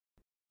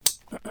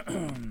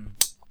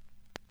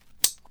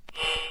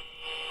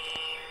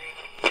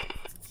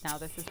Now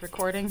this is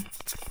recording.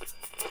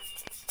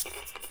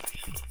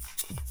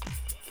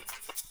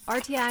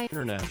 RTI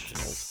International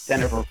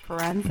Center for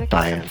Forensic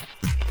Science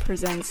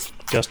presents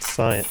Just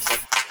Science.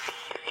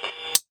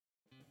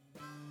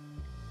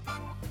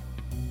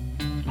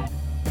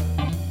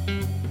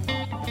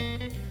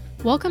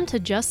 Welcome to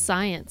Just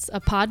Science, a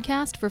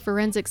podcast for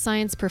forensic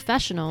science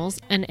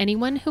professionals and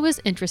anyone who is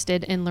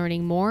interested in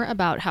learning more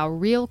about how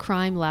real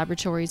crime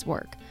laboratories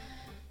work.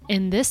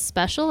 In this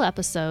special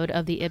episode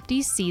of the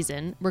IPDIS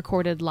season,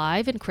 recorded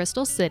live in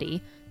Crystal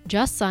City,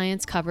 Just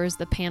Science covers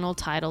the panel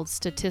titled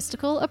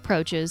Statistical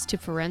Approaches to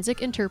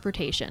Forensic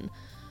Interpretation.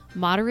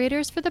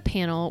 Moderators for the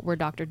panel were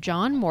Dr.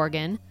 John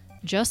Morgan,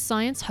 Just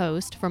Science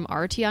host from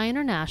RTI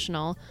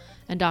International,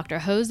 and Dr.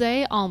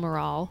 Jose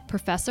Almiral,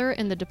 professor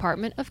in the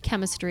Department of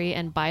Chemistry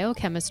and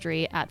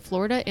Biochemistry at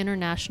Florida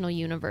International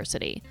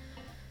University.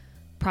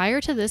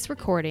 Prior to this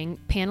recording,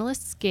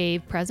 panelists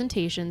gave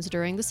presentations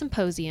during the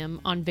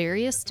symposium on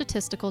various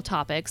statistical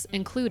topics,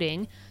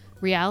 including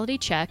Reality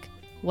Check,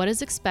 What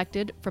is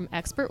Expected from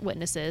Expert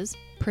Witnesses,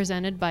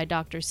 presented by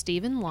Dr.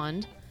 Stephen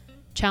Lund,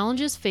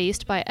 Challenges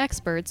Faced by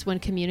Experts when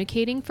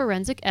Communicating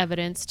Forensic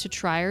Evidence to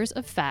Triers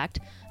of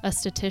Fact, A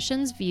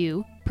Statistician's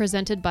View,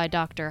 presented by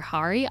Dr.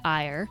 Hari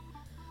Iyer,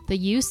 The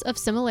Use of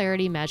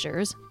Similarity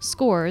Measures,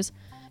 Scores,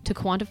 to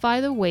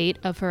Quantify the Weight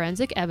of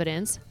Forensic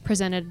Evidence,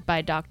 presented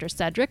by Dr.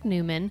 Cedric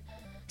Newman,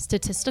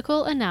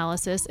 Statistical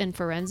Analysis in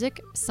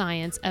Forensic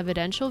Science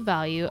Evidential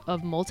Value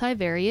of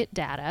Multivariate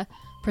Data,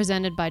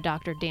 presented by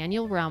Dr.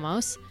 Daniel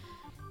Ramos,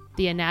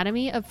 The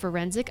Anatomy of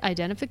Forensic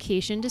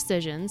Identification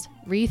Decisions,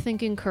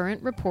 Rethinking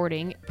Current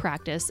Reporting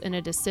Practice in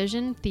a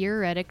Decision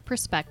Theoretic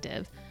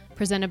Perspective,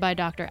 presented by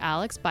Dr.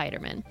 Alex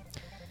Biderman.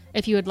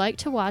 If you would like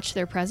to watch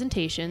their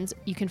presentations,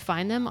 you can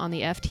find them on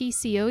the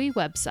FTCOE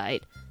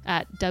website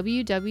at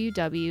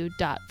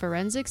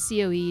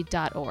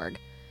www.forensiccoe.org.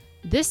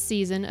 This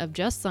season of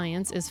Just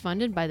Science is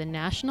funded by the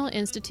National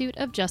Institute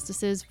of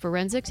Justice's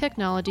Forensic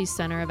Technology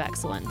Center of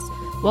Excellence.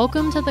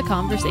 Welcome to the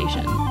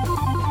conversation.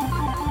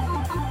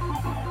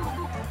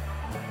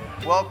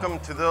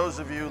 Welcome to those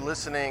of you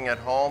listening at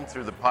home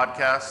through the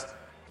podcast.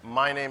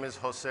 My name is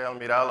Jose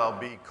Almiral. I'll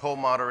be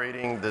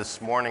co-moderating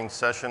this morning's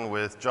session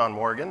with John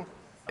Morgan.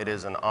 It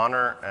is an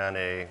honor and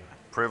a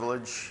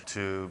privilege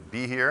to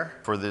be here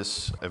for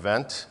this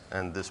event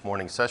and this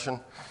morning's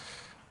session.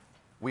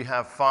 We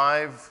have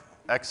 5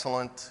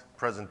 excellent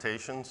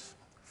presentations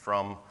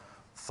from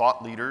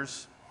thought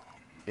leaders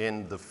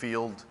in the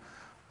field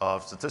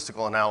of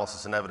statistical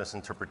analysis and evidence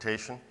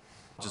interpretation,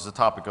 which is the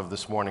topic of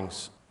this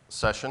morning's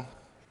session.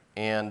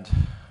 And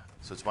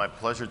so it's my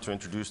pleasure to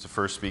introduce the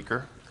first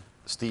speaker.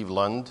 Steve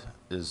Lund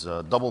is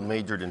double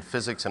majored in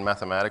physics and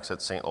mathematics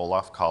at St.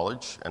 Olaf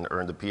College and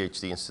earned a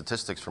PhD in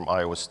statistics from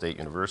Iowa State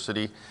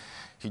University.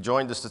 He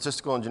joined the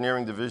Statistical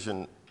Engineering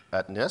Division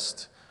at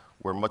NIST,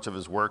 where much of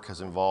his work has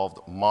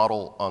involved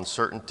model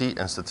uncertainty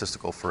and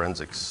statistical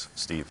forensics.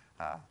 Steve.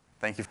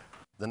 Thank you.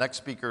 The next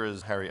speaker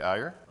is Hari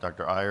Iyer.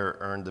 Dr. Iyer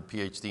earned a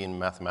PhD in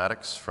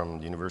mathematics from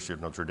the University of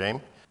Notre Dame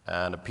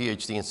and a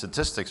PhD in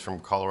statistics from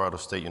Colorado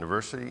State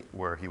University,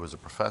 where he was a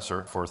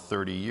professor for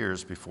 30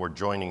 years before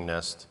joining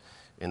NIST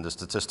in the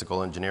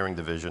Statistical Engineering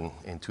Division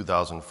in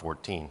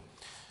 2014.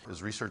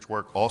 His research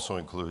work also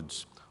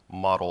includes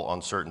model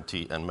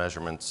uncertainty and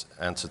measurements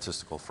and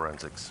statistical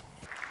forensics.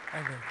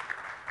 Thank you.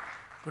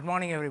 Good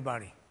morning,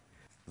 everybody.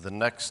 The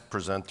next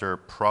presenter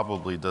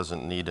probably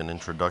doesn't need an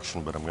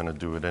introduction, but I'm going to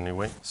do it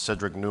anyway.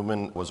 Cedric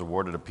Newman was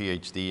awarded a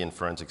PhD in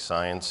forensic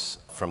science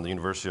from the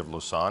University of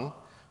Lausanne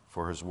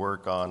for his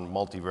work on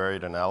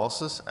multivariate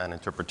analysis and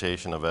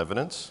interpretation of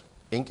evidence,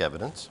 ink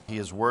evidence. He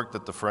has worked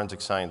at the Forensic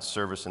Science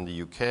Service in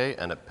the UK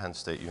and at Penn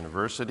State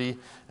University,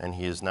 and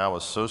he is now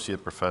Associate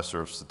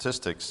Professor of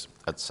Statistics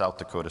at South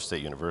Dakota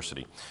State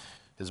University.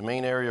 His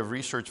main area of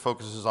research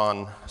focuses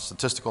on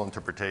statistical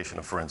interpretation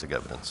of forensic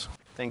evidence.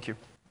 Thank you.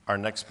 Our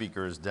next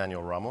speaker is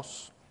Daniel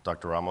Ramos.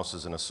 Dr. Ramos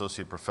is an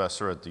Associate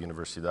Professor at the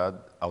Universidad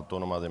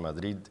Autónoma de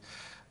Madrid,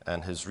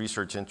 and his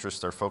research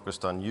interests are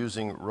focused on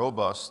using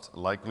robust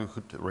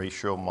likelihood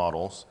ratio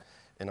models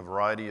in a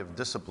variety of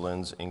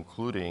disciplines,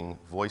 including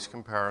voice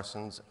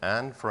comparisons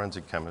and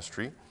forensic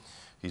chemistry.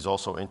 He's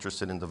also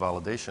interested in the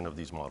validation of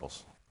these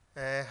models.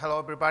 Hello,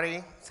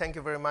 everybody. Thank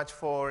you very much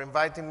for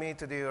inviting me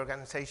to the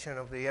organization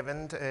of the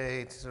event.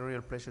 It's a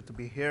real pleasure to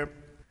be here.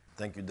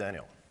 Thank you,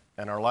 Daniel.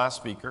 And our last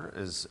speaker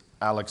is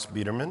Alex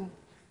Biderman.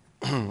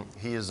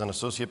 He is an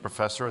associate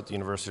professor at the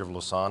University of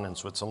Lausanne in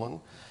Switzerland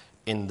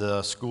in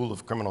the School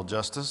of Criminal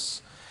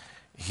Justice.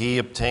 He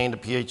obtained a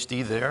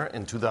PhD there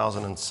in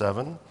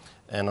 2007,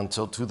 and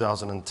until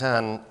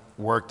 2010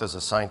 worked as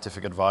a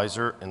scientific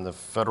advisor in the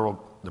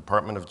Federal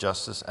Department of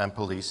Justice and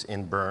Police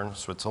in Bern,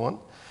 Switzerland.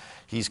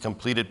 He's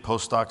completed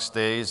postdoc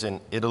stays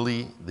in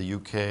Italy, the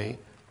UK,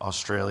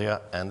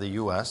 Australia, and the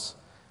US.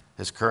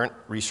 His current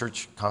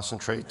research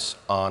concentrates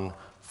on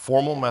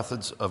formal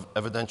methods of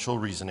evidential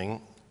reasoning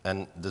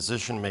and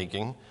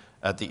decision-making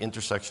at the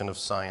intersection of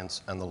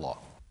science and the law.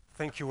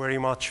 Thank you very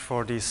much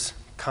for this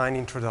kind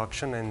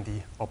introduction and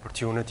the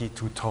opportunity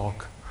to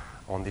talk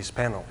on this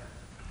panel.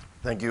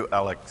 Thank you,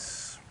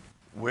 Alex.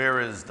 Where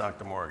is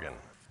Dr. Morgan?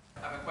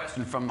 I have a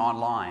question from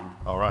online.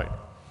 All right.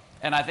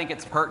 And I think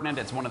it's pertinent.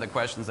 It's one of the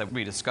questions that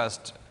we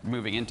discussed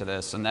moving into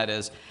this, and that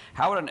is,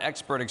 how would an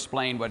expert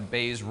explain what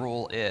Bayes'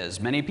 rule is?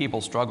 Many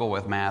people struggle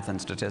with math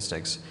and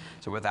statistics.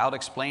 So without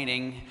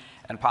explaining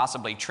and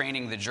possibly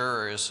training the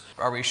jurors,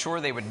 are we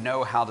sure they would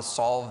know how to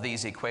solve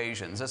these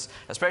equations? This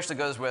especially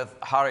goes with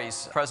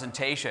Hari's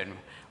presentation,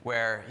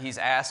 where he's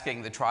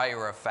asking the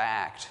trier of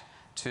fact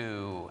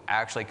to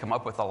actually come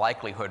up with a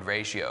likelihood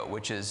ratio,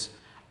 which is,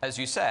 as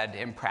you said,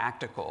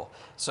 impractical.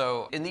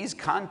 So in these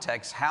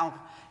contexts, how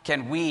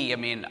can we,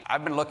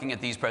 I've been looking at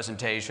these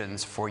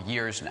presentations for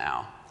years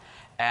now,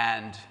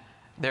 and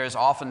there's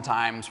often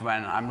times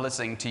when I'm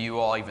listening to you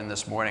all, even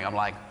this morning, I'm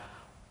like,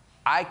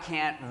 I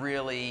can't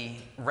really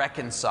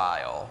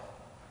reconcile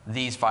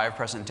these 5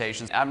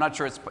 presentations. I'm not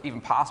sure it's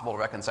even possible to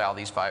reconcile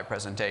these 5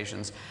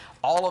 presentations.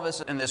 All of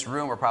us in this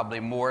room are probably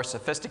more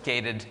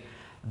sophisticated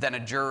than a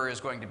juror is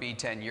going to be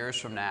 10 years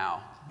from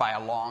now by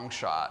a long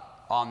shot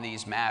on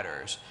these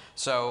matters.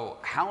 So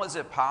how is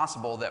it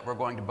possible that we're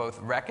going to both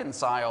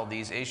reconcile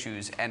these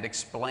issues and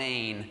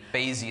explain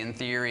Bayesian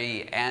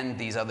theory and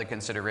these other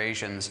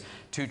considerations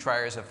to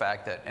triers of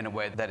fact that in a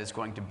way that is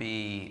going to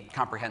be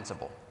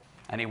comprehensible?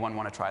 Anyone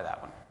want to try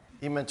that one?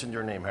 You mentioned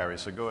your name, Harry,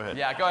 so go ahead.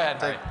 Yeah, go ahead,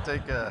 Harry.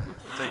 Take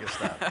a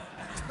stab.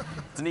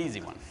 It's an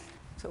easy one.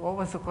 So what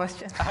was the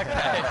question?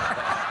 Okay.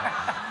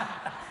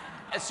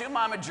 Assume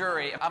I'm a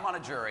jury. I'm on a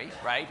jury,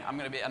 right? I'm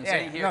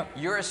sitting here. No.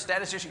 You're a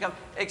statistician.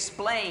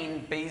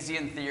 Explain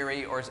Bayesian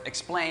theory, or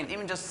explain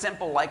even just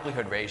simple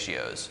likelihood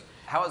ratios.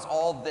 How is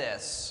all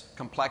this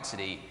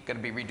complexity going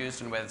to be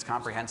reduced in a way that's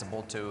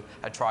comprehensible to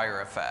a trier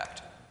of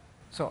fact?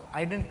 So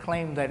I didn't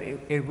claim that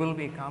it will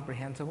be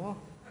comprehensible.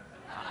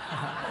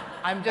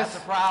 That's a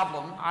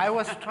problem. I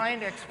was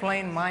trying to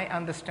explain my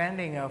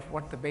understanding of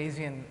what the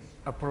Bayesian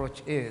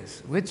approach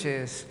is, which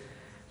is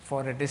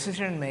for a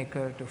decision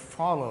maker to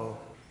follow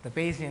the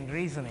Bayesian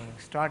reasoning,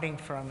 starting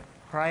from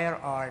prior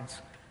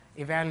odds,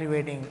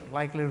 evaluating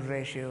likelihood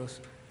ratios,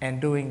 and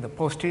doing the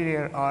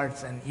posterior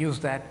odds, and use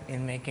that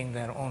in making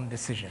their own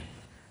decision.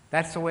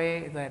 That's the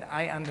way that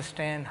I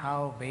understand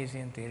how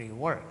Bayesian theory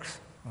works,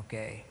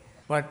 okay?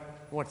 But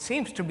what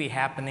seems to be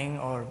happening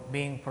or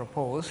being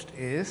proposed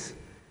is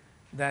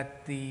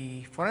that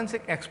the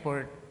forensic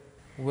expert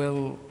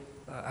will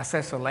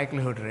assess a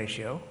likelihood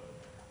ratio,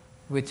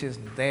 which is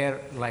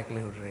their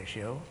likelihood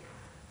ratio,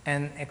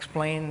 and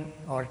explain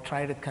or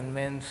try to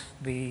convince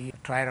the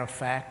trier of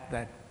fact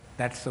that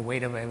that's the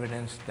weight of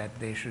evidence that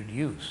they should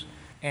use.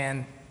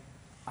 And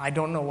I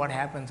don't know what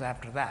happens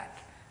after that.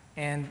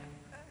 And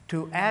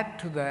to add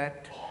to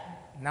that,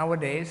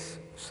 nowadays,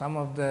 some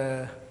of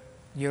the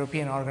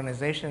European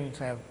organizations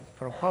have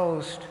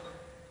proposed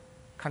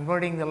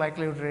converting the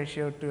likelihood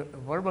ratio to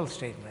verbal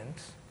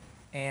statements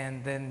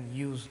and then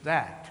use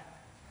that.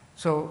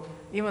 So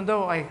even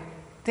though I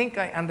think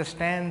I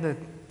understand the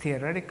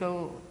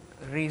theoretical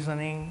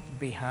reasoning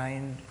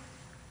behind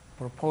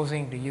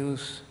proposing to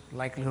use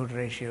likelihood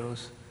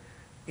ratios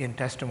in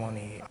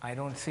testimony, I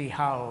don't see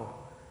how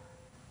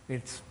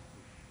it's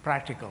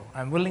practical.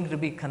 I'm willing to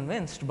be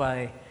convinced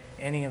by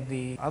any of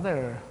the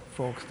other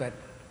folks that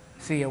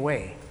see a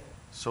way.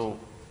 So,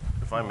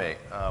 if I may,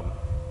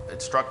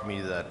 it struck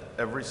me that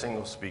every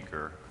single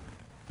speaker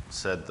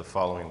said the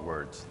following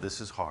words: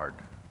 this is hard,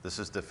 this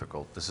is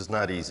difficult, this is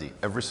not easy,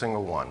 every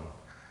single one.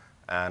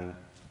 And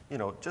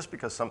just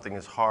because something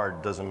is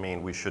hard doesn't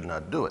mean we should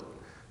not do it.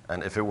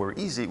 And if it were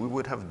easy, we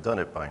would have done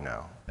it by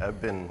now.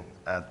 I've been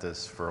at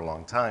this for a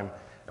long time,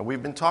 and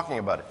we've been talking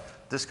about it.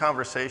 This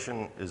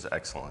conversation is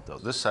excellent, though.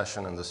 This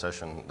session and the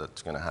session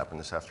that's going to happen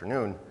this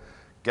afternoon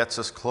gets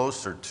us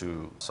closer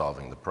to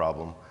solving the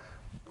problem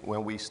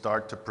when we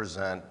start to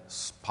present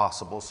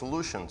possible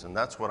solutions, and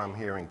that's what I'm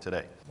hearing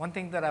today. One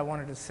thing that I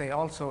wanted to say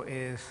also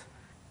is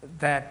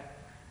that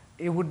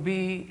it would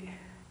be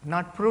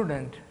not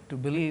prudent to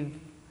believe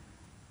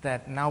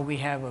that now we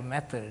have a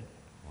method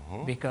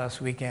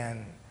because we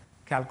can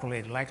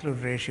calculate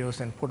likelihood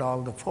ratios and put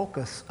all the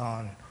focus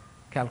on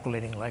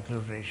calculating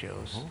likelihood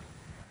ratios.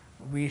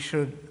 We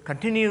should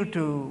continue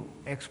to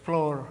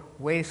explore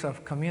ways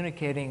of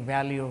communicating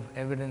value of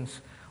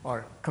evidence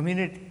or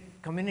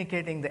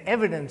communicating the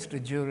evidence to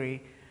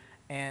jury,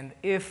 and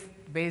if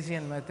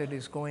Bayesian method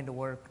is going to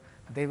work,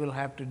 they will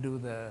have to do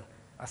the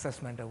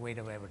assessment of weight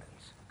of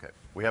evidence. Okay,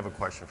 we have a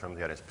question from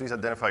the audience. Please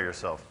identify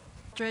yourself.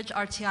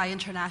 RTI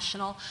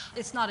International.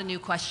 It's not a new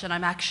question.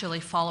 I'm actually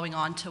following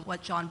on to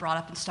what John brought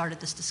up and started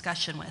this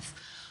discussion with.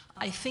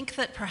 I think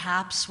that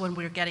perhaps when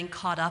we're getting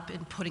caught up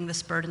in putting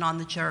this burden on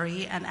the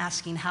jury and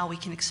asking how we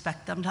can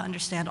expect them to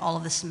understand all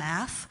of this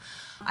math,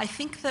 I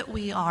think that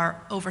we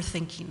are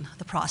overthinking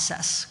the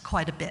process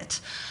quite a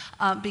bit.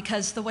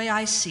 Because the way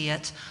I see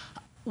it,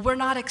 we're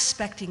not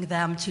expecting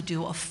them to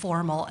do a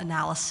formal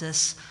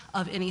analysis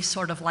of any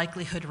sort of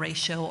likelihood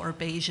ratio or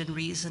Bayesian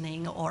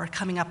reasoning or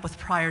coming up with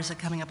priors and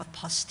coming up with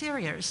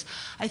posteriors.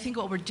 I think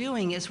what we're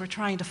doing is we're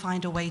trying to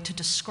find a way to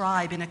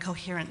describe in a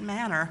coherent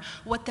manner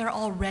what they're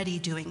already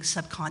doing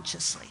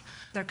subconsciously.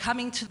 They're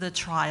coming to the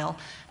trial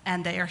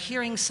and they are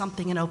hearing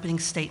something in opening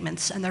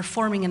statements and they're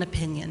forming an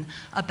opinion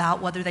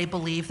about whether they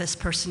believe this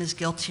person is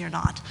guilty or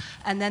not.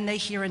 And then they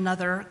hear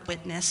another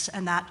witness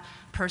and that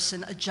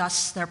person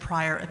adjusts their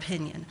prior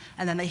opinion.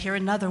 And then they hear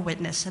another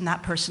witness and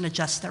that person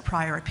adjusts their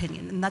prior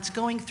opinion. And that's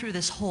going through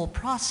this whole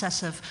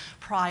process of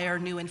prior,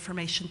 new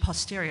information,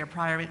 posterior,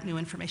 prior, new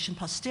information,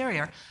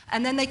 posterior.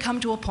 And then they come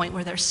to a point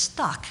where they're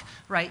stuck,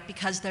 right?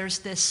 Because there's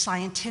this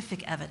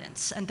scientific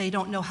evidence and they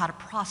don't know how to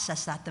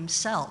process that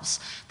themselves.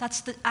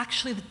 That's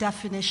actually the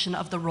definition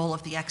of the role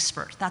of the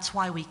expert. That's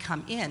why we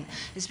come in,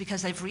 is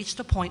because they've reached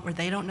a point where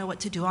they don't know what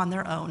to do on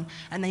their own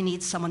and they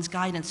need someone's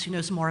guidance who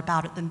knows more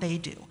about it than they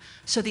do.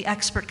 So the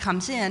expert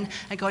comes in,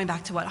 and going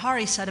back to what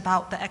Hari said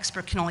about the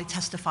expert can only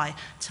testify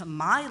to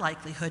my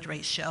likelihood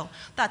ratio,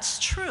 that's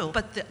true,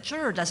 but the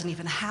juror doesn't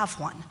even have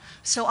one.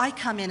 So I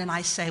come in and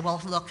I say,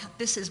 well, look,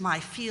 this is my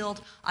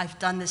field, I've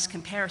done this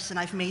comparison,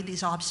 I've made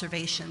these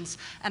observations,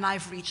 and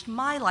I've reached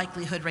my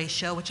likelihood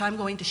ratio, which I'm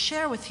going to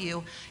share with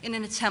you in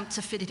an attempt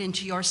to fit it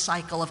into your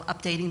cycle of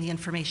updating the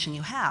information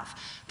you have.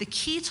 The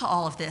key to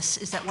all of this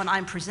is that when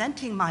I'm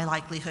presenting my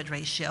likelihood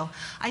ratio,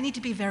 I need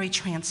to be very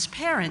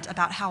transparent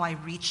about how I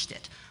reached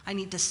it. I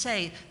need to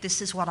say,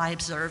 this is what I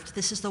observed,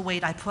 this is the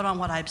weight I put on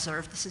what I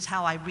observed, this is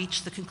how I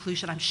reached the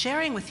conclusion I'm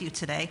sharing with you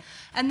today.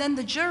 And then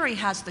the jury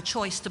has the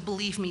choice to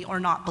believe me or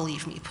not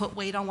believe me, put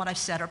weight on what I've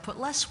said or put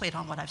less weight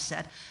on what I've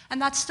said.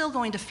 And that's still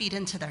going to feed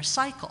into their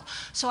cycle.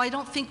 So I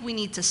don't think we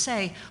need to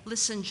say,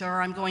 listen,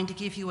 juror, I'm going to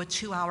give you a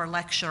 2-hour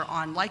lecture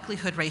on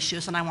likelihood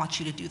ratios and I want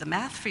you to do the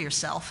math for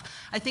yourself.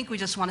 I think we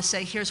just want to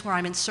say, here's where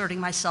I'm inserting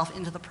myself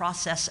into the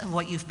process of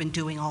what you've been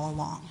doing all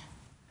along.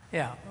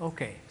 Yeah,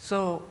 okay.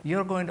 So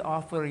you're going to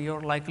offer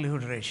your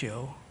likelihood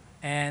ratio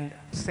and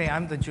say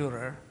I'm the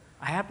juror.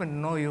 I happen to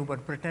know you,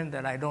 but pretend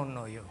that I don't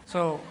know you.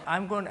 So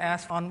I'm going to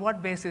ask, on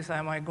what basis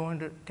am I going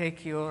to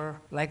take your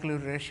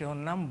likelihood ratio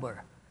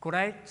number? Could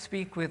I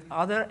speak with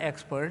other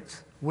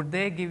experts? Would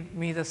they give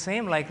me the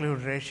same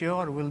likelihood ratio,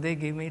 or will they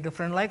give me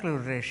different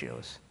likelihood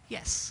ratios?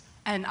 Yes.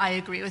 And I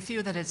agree with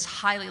you that it's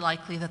highly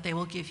likely that they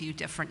will give you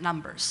different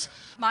numbers.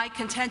 My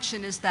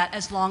contention is that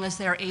as long as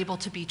they're able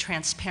to be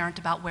transparent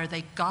about where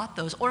they got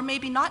those, or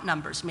maybe not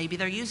numbers, maybe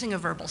they're using a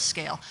verbal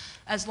scale,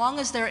 as long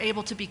as they're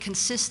able to be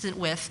consistent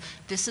with,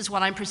 this is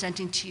what I'm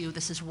presenting to you,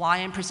 this is why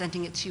I'm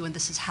presenting it to you, and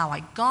this is how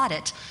I got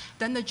it,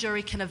 then the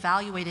jury can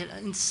evaluate it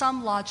in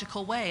some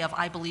logical way of,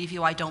 I believe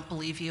you, I don't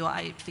believe you,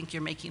 I think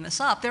you're making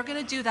this up. They're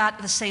going to do that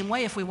the same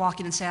way if we walk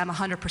in and say, I'm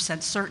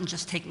 100% certain,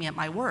 just take me at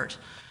my word.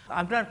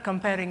 I'm not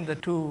comparing the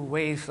two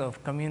ways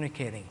of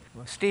communicating.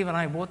 Steve and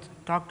I both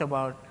talked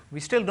about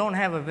we still don't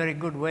have a very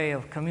good way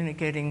of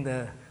communicating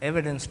the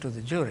evidence to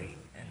the jury.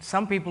 And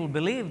some people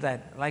believe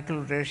that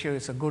likelihood ratio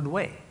is a good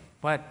way,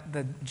 but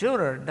the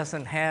juror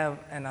doesn't have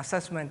an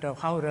assessment of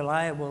how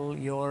reliable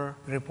your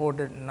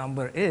reported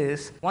number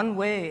is. One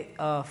way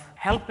of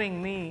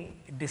helping me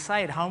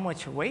decide how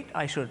much weight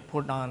I should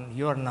put on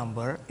your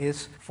number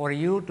is for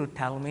you to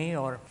tell me,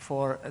 or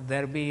for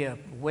there be a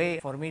way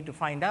for me to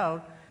find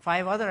out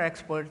 5 other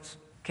experts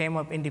came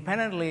up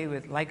independently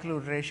with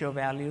likelihood ratio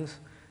values,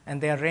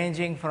 and they are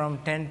ranging from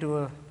 10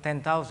 to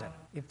 10,000.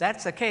 If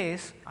that's the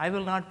case, I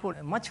will not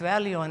put much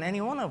value on any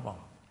one of them.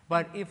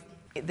 But if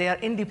they are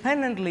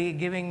independently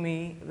giving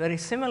me very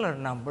similar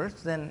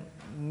numbers, then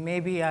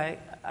maybe I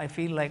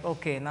feel like,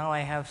 okay, now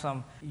I have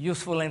some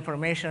useful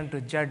information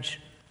to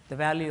judge the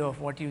value of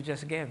what you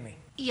just gave me.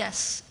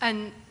 Yes,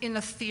 and in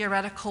a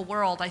theoretical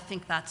world, I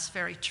think that's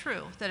very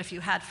true, that if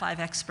you had 5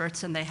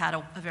 experts and they had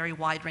a very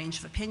wide range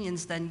of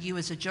opinions, then you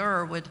as a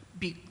juror would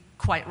be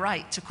quite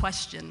right to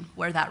question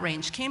where that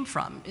range came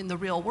from. In the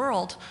real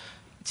world,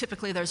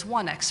 typically there's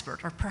 1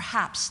 expert, or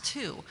perhaps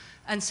 2.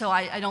 And so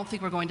I don't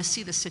think we're going to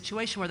see this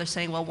situation where they're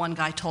saying, well, one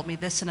guy told me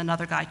this and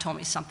another guy told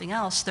me something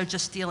else. They're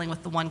just dealing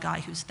with the one guy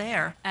who's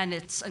there, and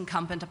it's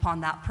incumbent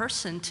upon that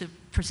person to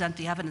present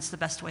the evidence the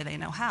best way they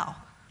know how.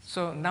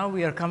 So now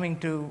we are coming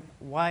to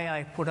why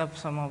I put up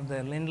some of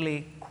the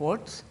Lindley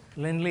quotes.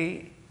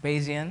 Lindley,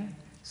 Bayesian,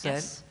 said,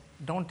 yes,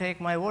 don't take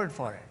my word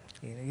for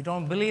it. You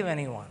don't believe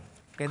anyone.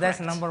 Okay, correct. That's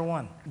number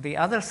 1. The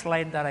other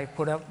slide that I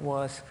put up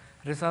was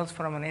results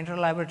from an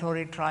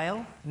interlaboratory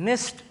trial.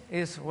 NIST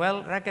is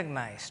well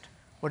recognized,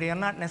 but you're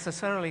not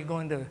necessarily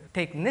going to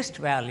take NIST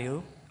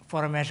value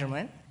for a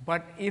measurement.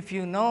 But if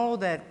you know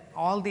that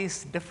all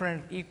these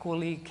different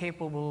equally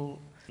capable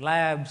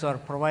labs are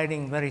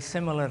providing very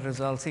similar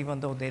results,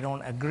 even though they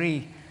don't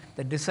agree,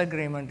 the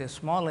disagreement is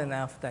small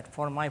enough that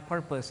for my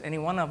purpose, any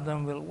one of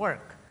them will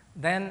work.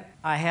 Then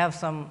I have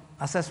some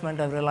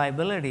assessment of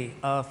reliability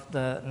of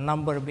the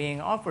number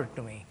being offered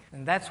to me.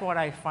 And that's what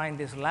I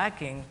find is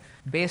lacking.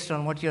 Based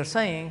on what you're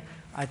saying,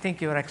 I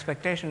think your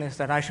expectation is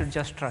that I should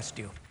just trust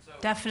you.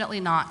 Definitely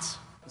not.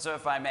 So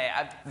if I may,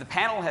 the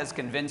panel has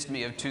convinced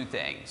me of 2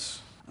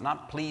 things.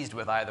 not pleased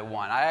with either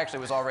one. I actually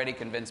was already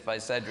convinced by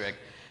Cedric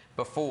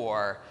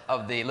before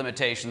of the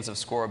limitations of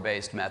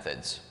score-based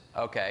methods.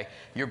 Okay,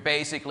 you're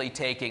basically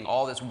taking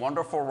all this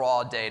wonderful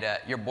raw data,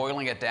 you're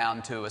boiling it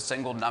down to a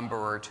single number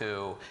or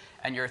two,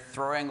 and you're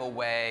throwing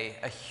away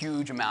a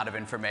huge amount of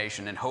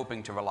information and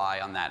hoping to rely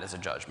on that as a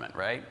judgment,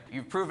 right?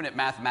 You've proven it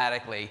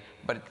mathematically,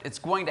 but it's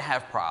going to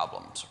have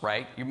problems,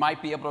 right? You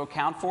might be able to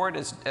account for it,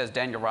 as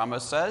Daniel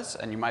Ramos says,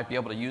 and you might be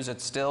able to use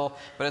it still,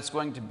 but it's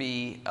going to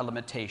be a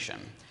limitation.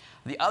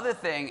 The other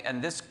thing,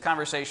 and this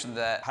conversation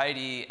that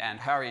Heidi and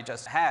Harry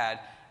just had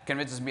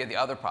convinces me of the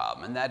other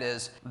problem, and that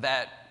is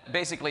that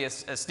basically,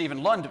 as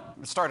Stephen Lund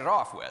started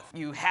off with,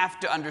 you have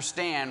to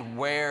understand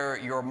where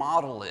your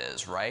model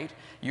is, right?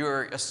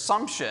 Your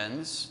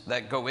assumptions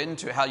that go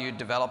into how you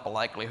develop a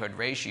likelihood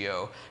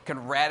ratio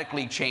can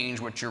radically change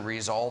what your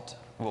result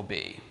will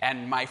be.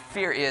 And my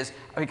fear is,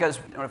 because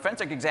when a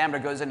forensic examiner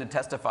goes in to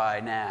testify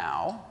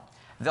now,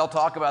 they'll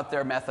talk about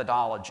their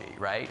methodology,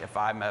 right? If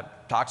I'm a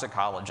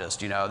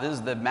toxicologist, this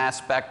is the mass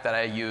spec that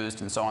I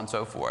used and so on and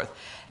so forth.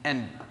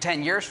 And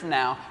 10 years from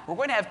now, we're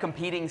going to have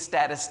competing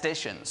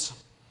statisticians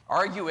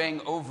arguing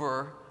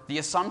over the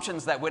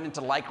assumptions that went into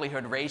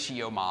likelihood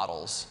ratio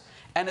models,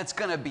 and it's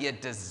going to be a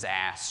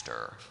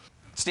disaster.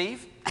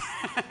 Steve?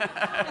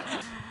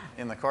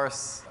 In the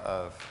course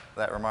of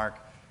that remark,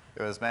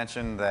 it was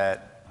mentioned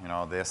that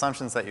the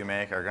assumptions that you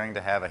make are going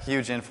to have a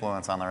huge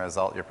influence on the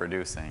result you're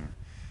producing.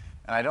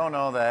 And I don't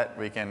know that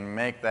we can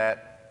make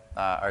that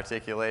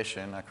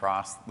articulation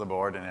across the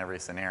board in every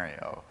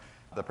scenario.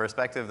 The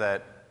perspective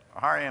that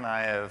Hari and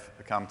I have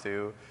come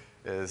to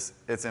is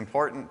it's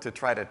important to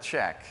try to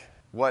check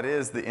what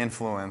is the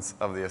influence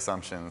of the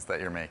assumptions that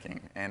you're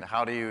making. And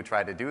how do you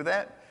try to do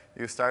that?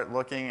 You start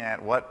looking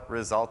at what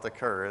result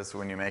occurs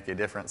when you make a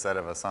different set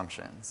of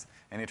assumptions.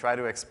 And you try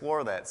to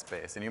explore that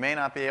space. And you may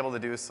not be able to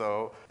do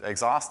so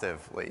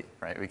exhaustively,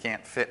 right? We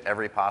can't fit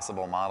every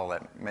possible model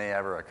that may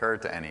ever occur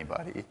to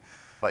anybody.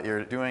 But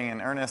you're doing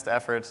an earnest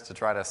effort to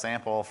try to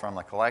sample from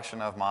a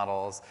collection of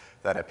models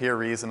that appear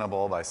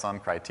reasonable by some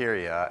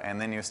criteria,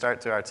 and then you start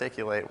to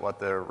articulate what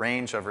the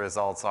range of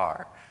results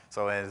are.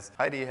 So as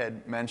Heidi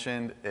had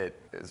mentioned, it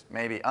is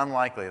maybe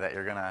unlikely that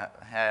you're going to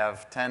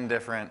have 10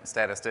 different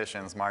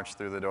statisticians march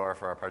through the door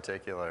for a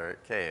particular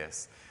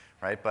case,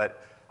 right?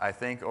 But I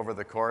think over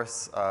the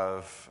course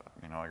of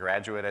a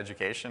graduate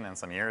education and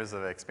some years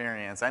of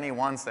experience, any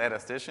one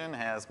statistician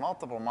has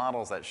multiple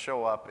models that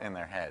show up in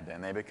their head,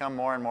 and they become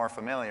more and more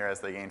familiar as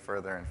they gain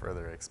further and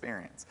further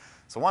experience.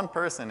 So one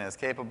person is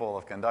capable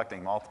of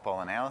conducting multiple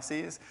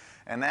analyses,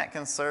 and that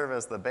can serve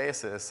as the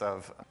basis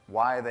of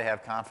why they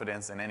have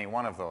confidence in any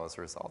one of those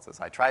results.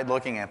 I tried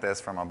looking at this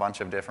from a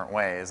bunch of different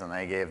ways, and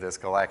they gave this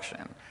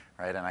collection,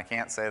 right? And I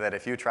can't say that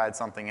if you tried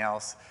something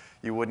else,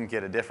 you wouldn't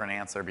get a different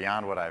answer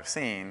beyond what I've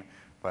seen,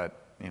 but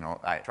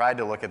I tried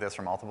to look at this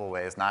from multiple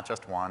ways, not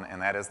just one,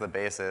 and that is the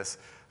basis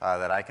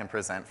that I can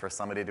present for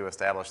somebody to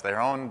establish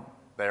their own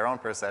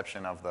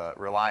perception of the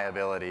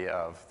reliability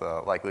of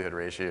the likelihood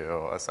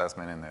ratio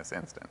assessment in this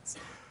instance.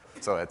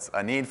 So it's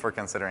a need for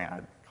considering,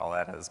 I'd call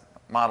that as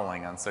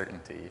modeling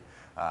uncertainty.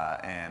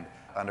 And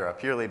under a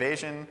purely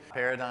Bayesian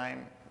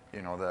paradigm,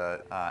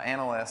 the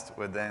analyst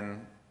would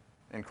then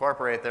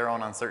incorporate their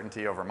own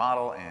uncertainty over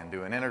model and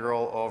do an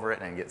integral over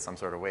it and get some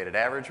sort of weighted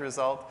average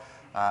result.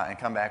 And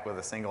come back with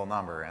a single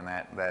number, and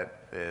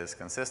that is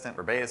consistent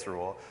for Bayes'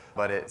 rule,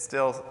 but it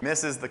still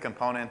misses the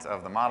component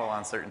of the model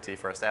uncertainty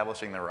for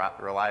establishing the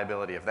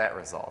reliability of that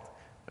result.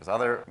 There's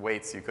other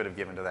weights you could have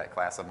given to that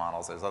class of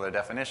models. There's other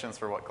definitions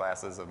for what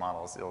classes of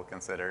models you'll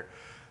consider.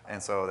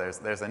 And so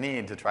there's a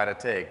need to try to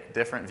take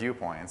different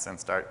viewpoints and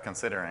start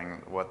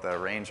considering what the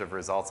range of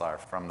results are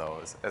from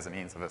those as a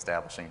means of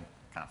establishing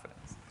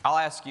confidence. I'll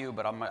ask you,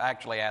 but I'm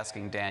actually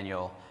asking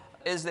Daniel.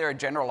 Is there a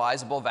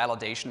generalizable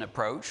validation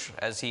approach,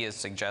 as he has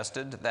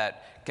suggested,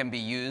 that can be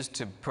used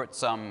to put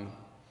some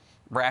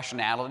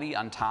rationality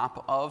on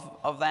top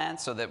of that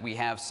so that we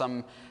have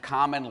some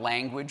common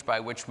language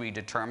by which we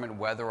determine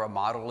whether a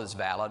model is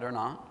valid or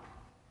not?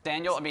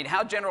 Daniel,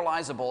 how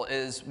generalizable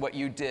is what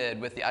you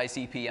did with the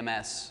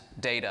ICP-MS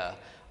data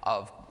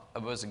of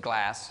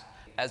glass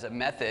as a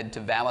method to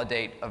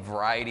validate a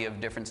variety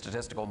of different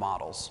statistical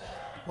models?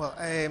 Well,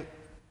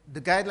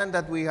 the guideline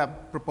that we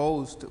have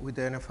proposed with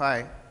the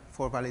NFI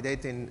for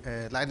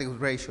validating likelihood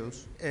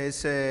ratios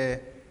is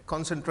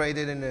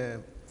concentrated in a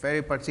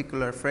very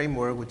particular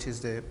framework, which is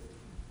the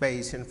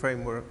Bayesian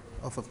framework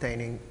of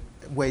obtaining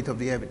weight of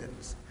the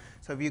evidence.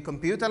 So if you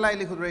compute a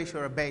likelihood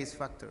ratio or a Bayes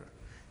factor,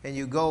 and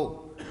you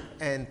go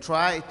and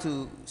try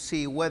to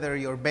see whether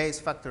your Bayes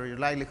factor, your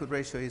likelihood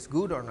ratio is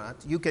good or not,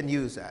 you can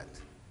use that.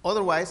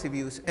 Otherwise, if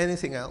you use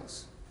anything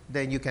else,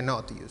 then you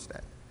cannot use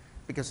that,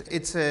 because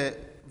it's a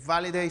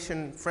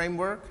validation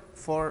framework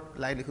for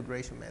likelihood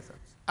ratio methods.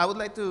 I would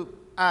like to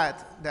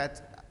add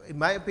that, in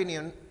my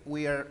opinion,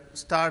 we are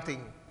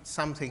starting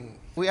something.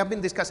 We have been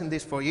discussing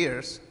this for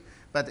years,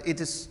 but it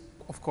is,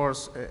 of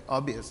course,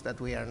 obvious that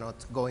we are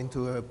not going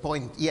to a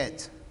point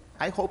yet.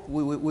 I hope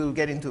we will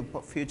get into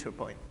a future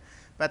point.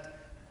 But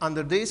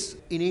under this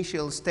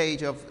initial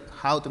stage of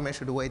how to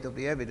measure the weight of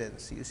the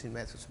evidence using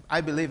methods.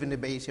 I believe in the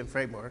Bayesian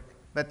framework,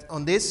 but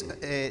on this,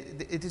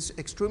 it is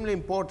extremely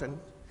important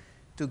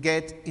to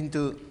get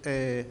into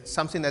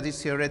something that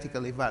is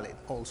theoretically valid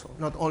also,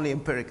 not only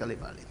empirically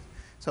valid.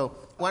 So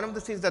one of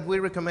the things that we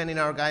recommend in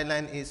our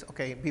guideline is,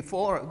 okay,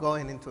 before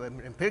going into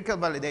empirical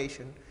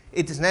validation,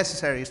 it is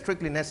necessary,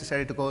 strictly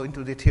necessary, to go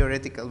into the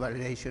theoretical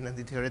validation and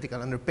the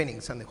theoretical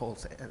underpinnings and the whole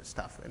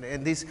stuff.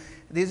 And this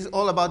is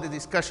all about the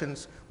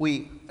discussions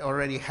we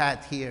already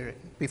had here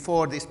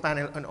before this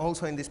panel and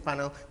also in this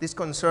panel. These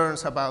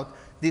concerns about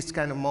this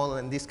kind of model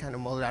and this kind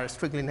of model are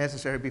strictly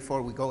necessary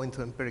before we go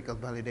into empirical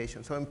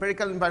validation. So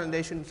empirical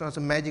validation is not a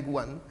magic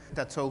one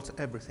that solves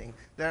everything.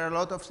 There are a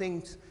lot of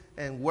things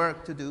and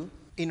work to do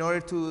in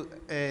order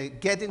to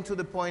get into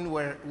the point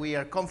where we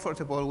are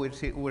comfortable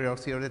with our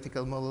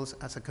theoretical models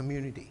as a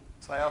community.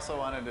 So I also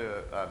wanted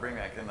to bring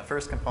back in the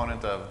first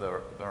component of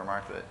the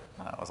remark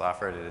that was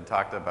offered. It had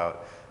talked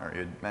about, or you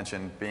had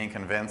mentioned being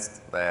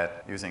convinced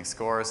that using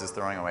scores is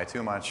throwing away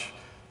too much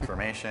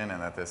information and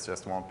that this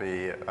just won't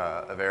be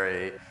a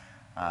very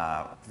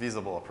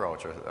feasible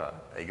approach or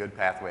a good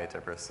pathway to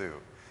pursue.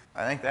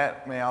 I think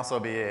that may also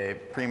be a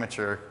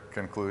premature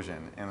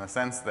conclusion in the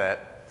sense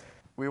that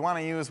we want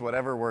to use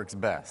whatever works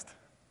best,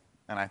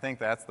 and I think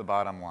that's the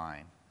bottom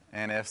line.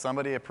 And if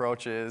somebody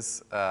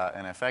approaches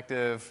an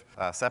effective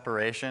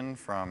separation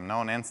from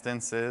known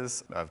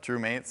instances of true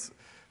mates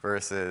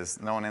versus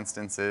known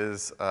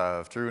instances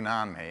of true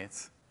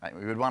non-mates,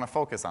 we would want to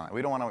focus on it.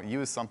 We don't want to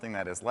use something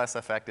that is less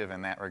effective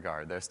in that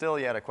regard. There's still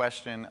yet a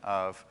question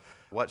of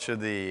what should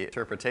the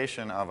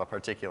interpretation of a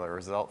particular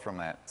result from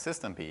that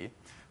system be.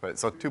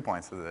 So 2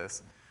 points to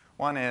this.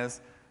 One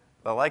is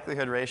the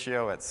likelihood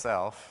ratio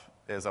itself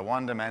is a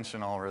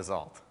one-dimensional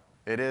result.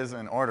 It is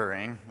an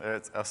ordering,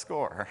 it's a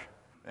score.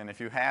 And if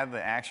you had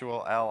the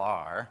actual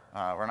LR,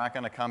 we're not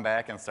going to come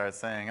back and start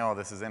saying, oh,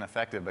 this is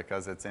ineffective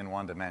because it's in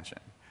one dimension.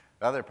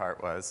 The other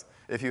part was,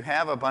 if you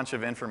have a bunch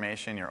of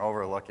information you're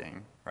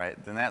overlooking,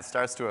 right, then that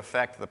starts to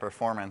affect the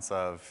performance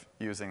of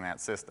using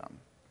that system.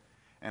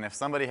 And if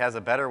somebody has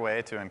a better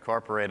way to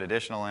incorporate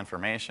additional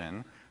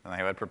information, then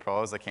they would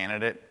propose a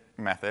candidate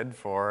method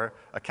for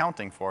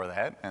accounting for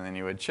that, and then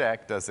you would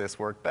check, does this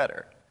work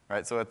better?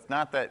 Right, so it's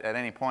not that at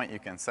any point you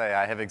can say,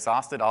 I have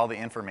exhausted all the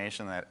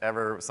information that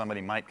ever somebody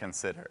might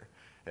consider.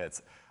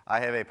 It's, I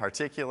have a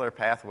particular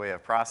pathway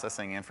of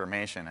processing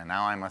information, and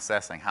now I'm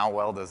assessing how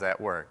well does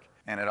that work.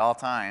 And at all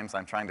times,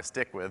 I'm trying to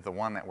stick with the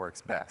one that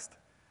works best.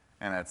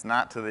 And it's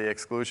not to the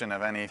exclusion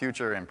of any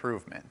future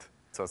improvement.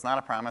 So it's not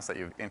a promise that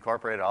you've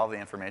incorporated all the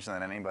information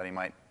that anybody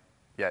might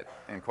yet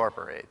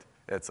incorporate.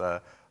 It's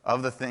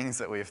of the things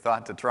that we've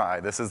thought to try,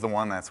 this is the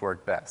one that's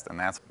worked best, and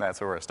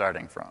that's where we're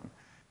starting from.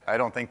 I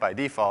don't think by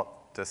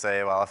default to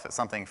say, well, if it's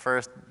something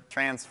first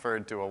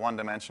transferred to a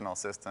one-dimensional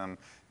system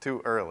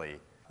too early,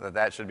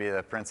 that should be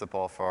the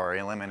principle for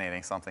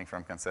eliminating something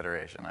from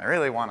consideration. I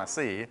really want to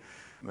see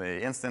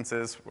the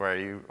instances where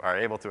you are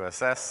able to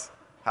assess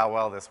how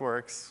well this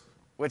works,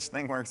 which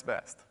thing works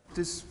best.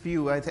 This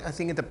view, I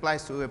think it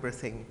applies to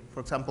everything. For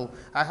example,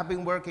 I have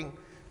been working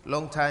a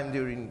long time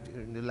during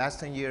the last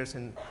 10 years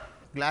in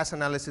glass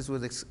analysis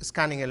with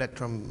scanning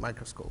electron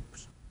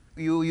microscopes.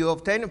 You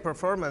obtain a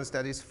performance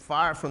that is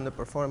far from the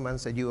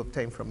performance that you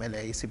obtain from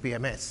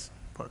LA-CP-MS,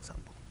 for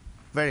example,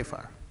 very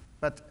far.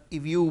 But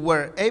if you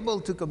were able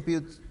to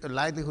compute a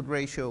likelihood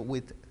ratio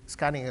with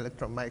scanning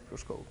electron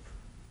microscope,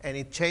 and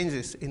it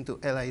changes into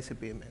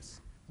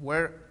LA-CP-MS,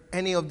 were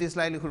any of this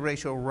likelihood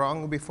ratio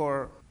wrong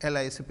before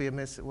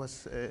LA-CP-MS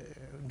was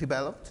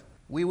developed?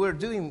 We were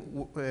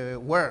doing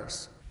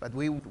worse, but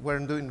we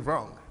weren't doing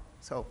wrong.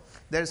 So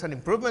there's an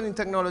improvement in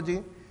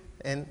technology,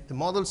 and the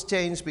models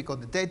change because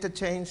the data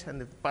change and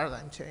the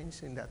paradigm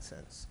change in that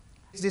sense.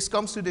 This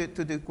comes to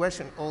the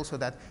question also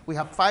that we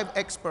have 5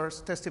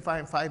 experts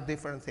testifying 5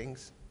 different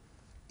things.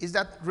 Is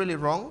that really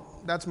wrong?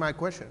 That's my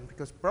question,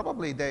 because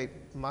probably they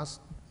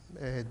must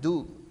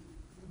do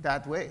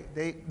that way.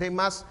 They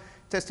must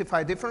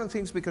testify different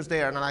things because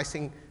they are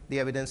analyzing the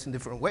evidence in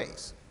different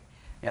ways.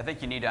 Yeah, I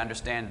think you need to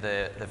understand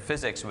the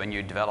physics when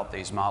you develop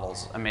these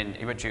models. I mean,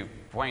 what you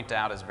point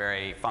out is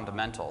very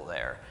fundamental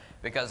there,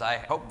 because I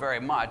hope very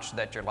much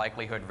that your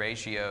likelihood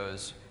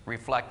ratios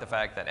reflect the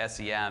fact that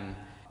SEM,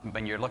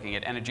 when you're looking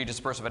at energy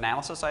dispersive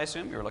analysis, I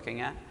assume you're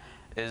looking at,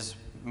 is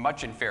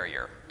much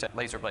inferior to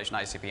laser ablation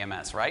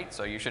ICP-MS, right?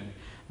 So you should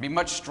be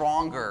much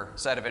stronger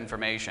set of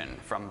information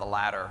from the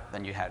latter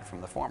than you had from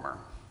the former.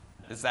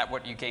 Is that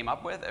what you came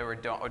up with, or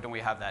don't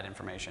we have that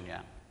information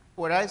yet?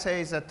 What I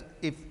say is that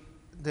if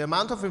the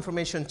amount of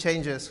information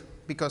changes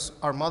because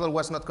our model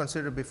was not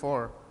considered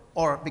before,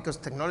 or because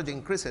technology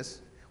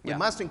increases, we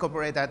must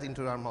incorporate that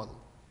into our model.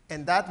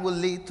 And that will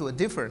lead to a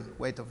different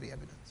weight of the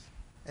evidence.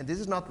 And this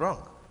is not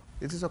wrong.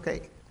 This is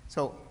okay.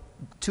 So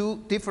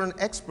 2 different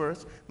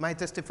experts might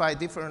testify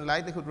different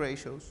likelihood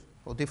ratios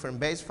or different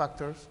Bayes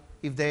factors.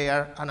 If they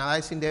are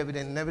analyzing the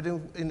evidence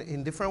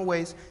in different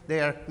ways,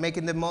 they are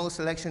making the model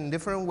selection in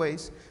different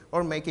ways,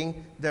 or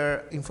making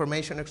their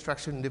information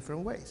extraction in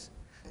different ways.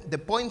 The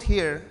point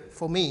here,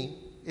 for me,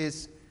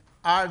 is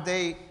Are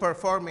they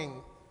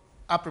performing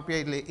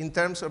appropriately in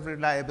terms of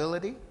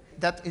reliability?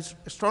 That is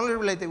strongly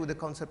related with the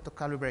concept of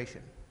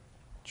calibration.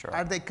 Sure.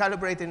 Are they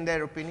calibrating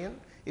their opinion?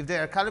 If they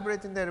are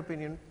calibrating their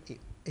opinion,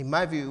 in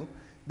my view,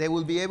 they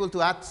will be able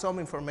to add some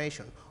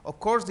information. Of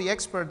course, the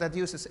expert that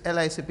uses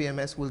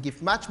LICPMS will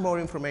give much more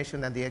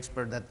information than the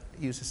expert that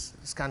uses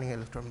scanning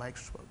electron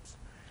microscopes.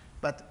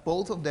 But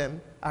both of them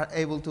are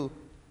able to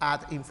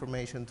add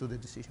information to the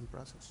decision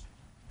process.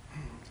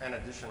 And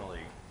additionally,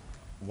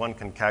 one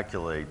can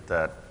calculate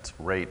that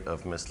rate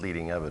of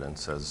misleading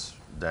evidence, as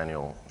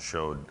Daniel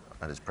showed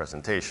at his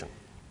presentation.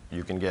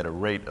 You can get a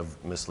rate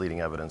of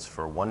misleading evidence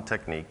for one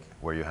technique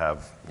where you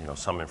have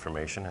some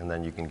information, and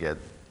then you can get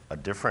a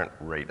different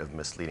rate of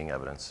misleading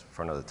evidence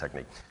for another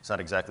technique. It's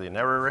not exactly an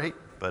error rate,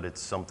 but it's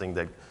something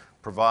that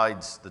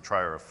provides the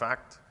trier of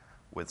fact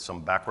with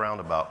some background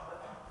about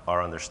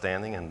our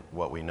understanding and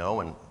what we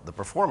know and the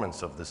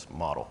performance of this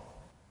model.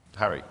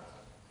 Harry.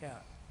 Yeah.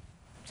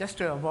 Just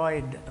to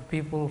avoid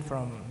people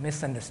from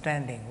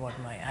misunderstanding what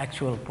my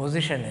actual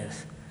position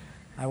is,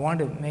 I want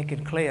to make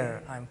it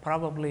clear I'm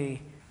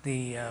probably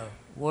the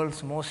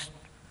world's most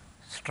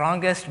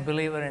strongest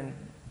believer in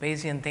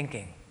Bayesian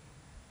thinking.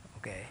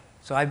 Okay,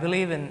 so I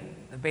believe in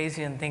the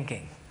Bayesian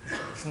thinking.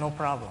 It's no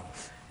problem.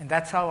 And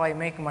that's how I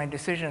make my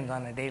decisions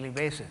on a daily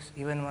basis,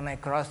 even when I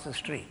cross the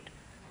street.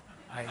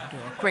 I do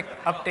a quick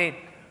update.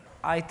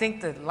 I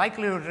think the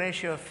likelihood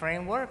ratio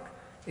framework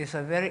is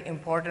a very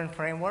important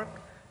framework,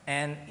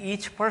 and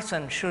each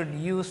person should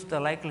use the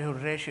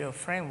likelihood ratio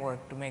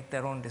framework to make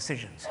their own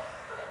decisions.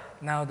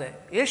 Now, the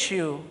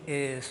issue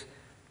is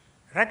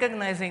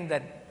recognizing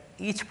that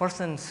each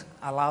person's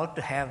allowed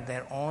to have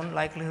their own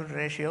likelihood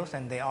ratios,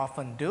 and they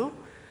often do.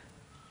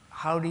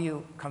 How do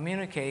you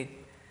communicate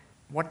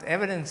what the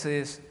evidence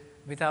is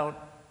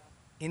without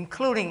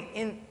including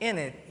in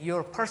it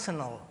your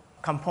personal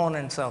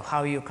components of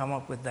how you come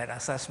up with that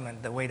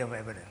assessment, the weight of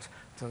evidence?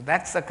 So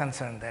that's the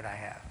concern that I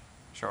have.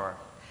 Sure.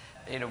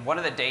 One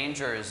of the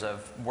dangers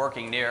of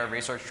working near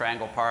Research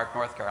Triangle Park,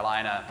 North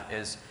Carolina,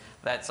 is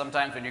that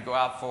sometimes when you go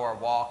out for a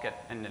walk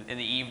in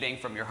the evening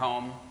from your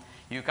home,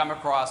 you come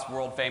across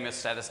world-famous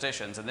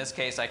statisticians. In this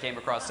case, I came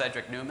across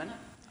Cedric Newman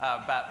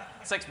about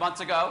 6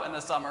 months ago in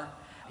the summer.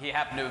 He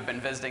happened to have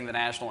been visiting the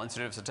National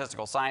Institute of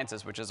Statistical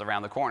Sciences, which is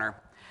around the corner.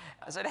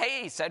 I said,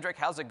 "Hey, Cedric,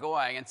 how's it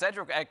going?" And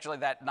Cedric actually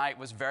that night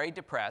was very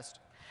depressed,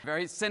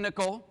 very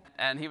cynical,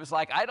 and he was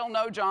like, "I don't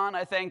know, John,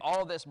 I think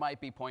all this might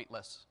be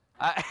pointless."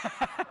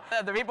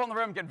 The people in the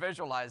room can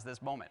visualize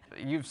this moment.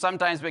 You've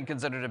sometimes been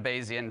considered a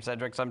Bayesian,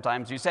 Cedric,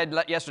 sometimes. You said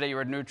yesterday you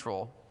were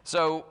neutral.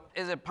 So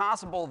is it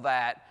possible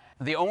that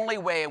the only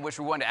way in which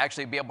we want to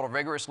actually be able to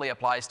rigorously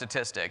apply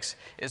statistics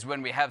is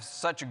when we have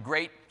such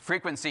great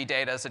frequency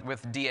data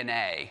with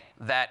DNA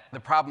that the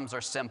problems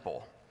are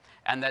simple,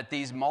 and that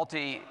these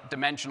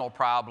multi-dimensional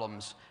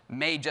problems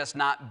may just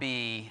not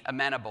be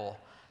amenable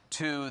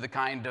to the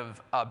kind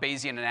of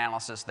Bayesian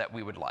analysis that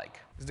we would like?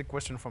 Is the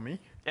question for me?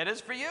 It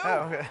is for you. Oh,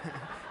 okay.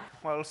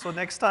 Well, so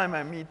next time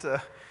I meet an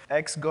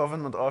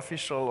ex-government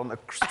official on a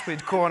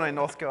street corner in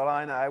North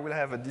Carolina, I will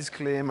have a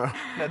disclaimer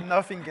that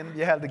nothing can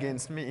be held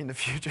against me in the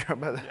future.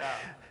 But yeah.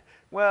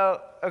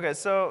 Well, okay,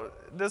 so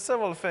there's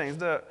several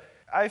things.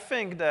 I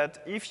think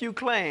that if you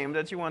claim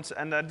that you want,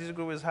 and I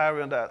disagree with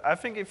Harry on that, I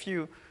think if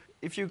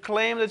you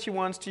claim that you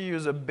want to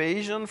use a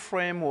Bayesian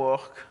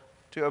framework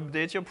to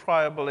update your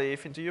prior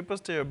belief into your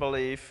posterior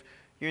belief,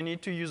 you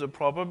need to use a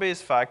proper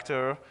Bayes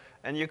factor,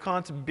 and you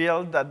can't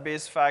build that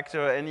Bayes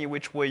factor any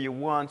which way you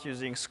want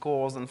using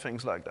scores and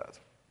things like that.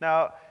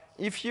 Now,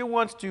 if you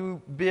want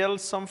to build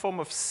some form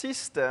of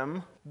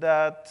system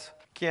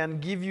that can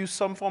give you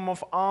some form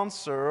of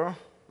answer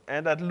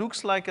and that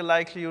looks like a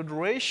likelihood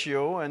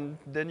ratio, and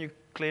then you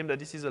claim that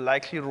this is a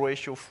likelihood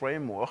ratio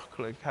framework,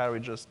 like Harry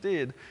just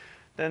did,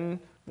 then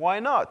why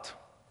not?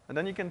 And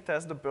then you can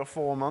test the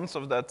performance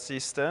of that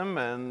system.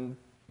 And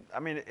I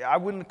mean, I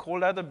wouldn't call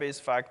that a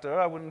Bayes factor.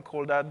 I wouldn't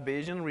call that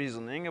Bayesian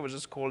reasoning. I would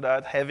just call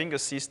that having a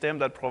system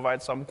that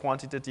provides some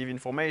quantitative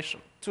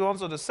information. To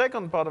answer the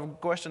second part of the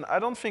question, I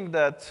don't think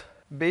that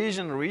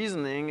Bayesian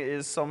reasoning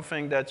is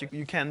something that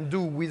you can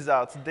do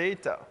without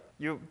data.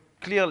 You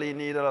clearly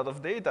need a lot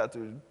of data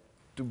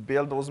to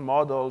build those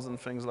models and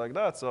things like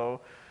that.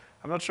 So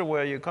I'm not sure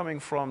where you're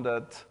coming from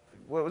that.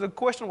 Well, the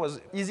question was,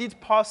 is it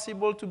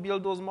possible to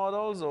build those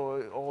models,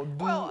 or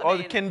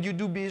can you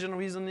do Bayesian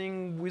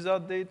reasoning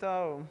without data?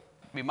 Or?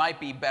 We might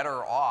be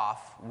better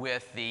off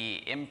with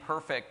the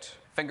imperfect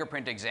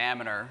fingerprint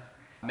examiner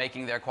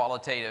making their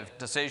qualitative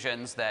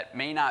decisions that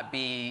may not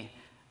be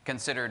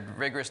considered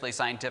rigorously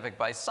scientific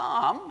by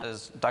some,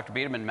 as Dr.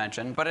 Biederman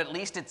mentioned, but at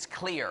least it's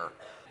clear.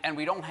 And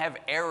we don't have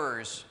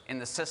errors in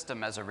the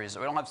system as a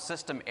result. We don't have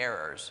system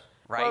errors.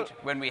 Right? Well,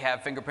 when we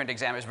have fingerprint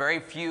examiners, very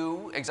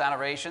few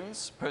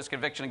exonerations,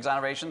 post-conviction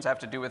exonerations, have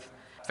to do with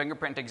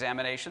fingerprint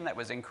examination that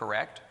was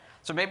incorrect.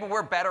 So maybe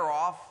we're better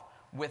off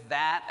with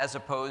that as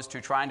opposed to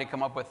trying to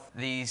come up with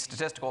these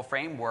statistical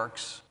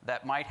frameworks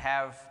that might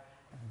have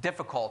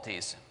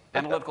difficulties,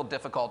 analytical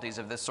difficulties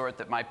of this sort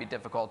that might be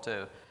difficult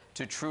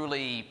to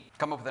truly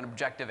come up with an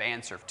objective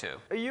answer to.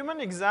 A human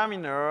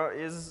examiner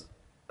is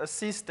a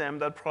system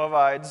that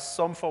provides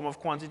some form of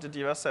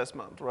quantitative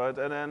assessment, right?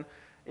 And then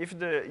if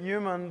the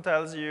human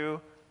tells you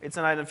it's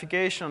an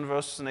identification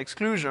versus an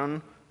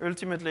exclusion,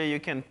 ultimately you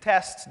can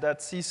test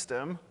that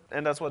system,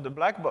 and that's what the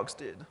black box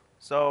did.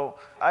 So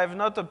I've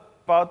not a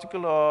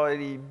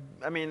particularly,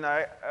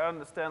 I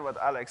understand what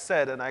Alex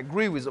said, and I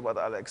agree with what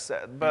Alex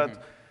said,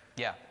 but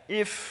Yeah.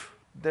 if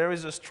there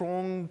is a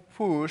strong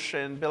push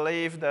and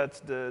belief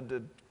that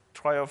the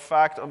trial of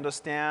fact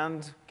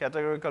understand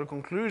categorical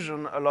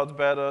conclusion a lot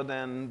better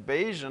than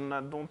Bayesian,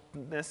 I don't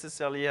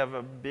necessarily have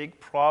a big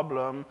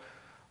problem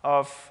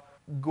of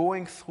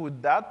going through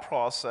that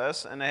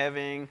process and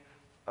having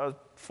a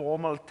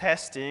formal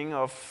testing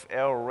of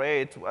error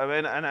rate.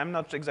 And I'm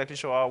not exactly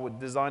sure how I would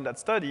design that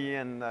study,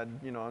 and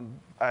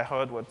I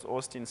heard what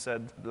Austin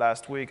said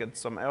last week at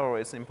some error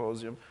rate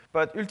symposium.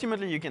 But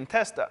ultimately, you can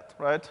test that,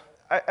 right?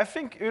 I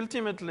think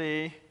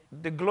ultimately,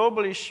 the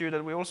global issue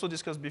that we also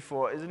discussed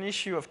before is an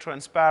issue of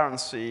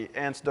transparency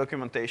and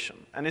documentation.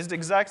 And it's the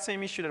exact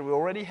same issue that we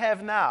already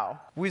have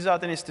now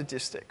without any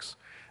statistics.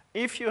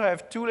 If you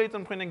have 2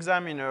 latent print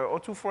examiner or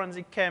 2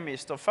 forensic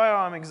chemists or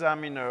firearm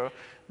examiner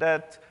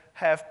that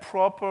have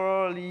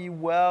properly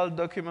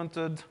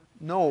well-documented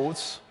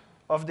notes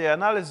of their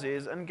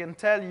analysis and can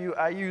tell you,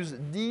 I use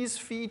these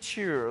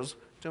features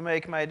to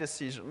make my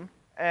decision,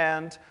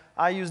 and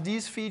I use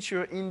this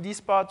feature in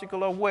this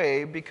particular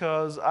way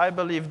because I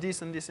believe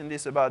this and this and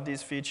this about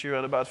this feature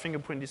and about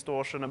fingerprint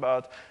distortion,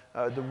 about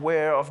the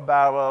wear of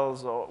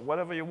barrels or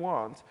whatever you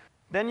want,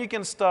 then you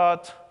can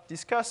start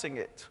discussing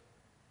it.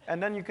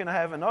 And then you can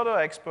have another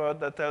expert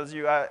that tells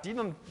you, I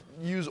didn't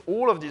use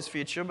all of these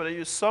features, but I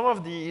used some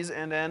of these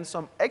and then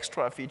some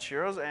extra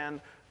features,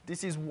 and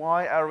this is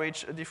why I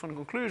reached a different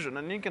conclusion.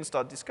 And you can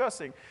start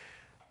discussing.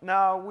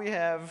 Now we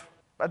have,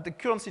 at the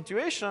current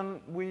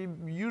situation, we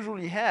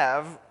usually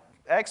have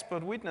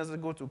expert witnesses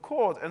that go to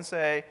court and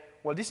say,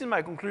 well, this is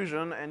my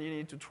conclusion, and you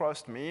need to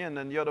trust me. And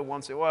then the other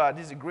one say, well, I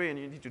disagree, and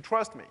you need to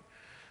trust me.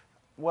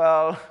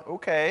 Well,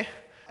 okay.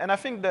 And I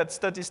think that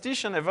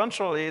statistician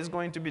eventually is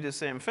going to be the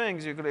same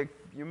things.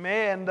 You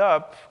may end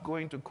up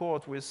going to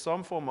court with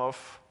some form of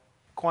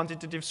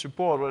quantitative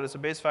support, whether it's a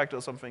base factor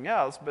or something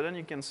else, but then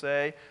you can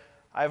say,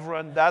 I've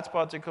run that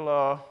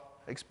particular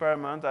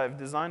experiment, I've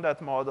designed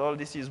that model,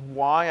 this is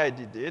why I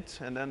did it,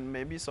 and then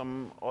maybe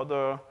some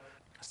other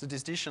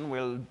statistician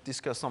will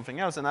discuss something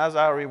else. And as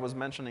Ari was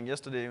mentioning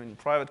yesterday in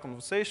private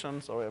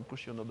conversation, sorry I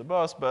push you under the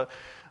bus, but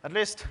at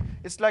least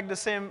it's like the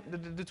same,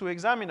 the 2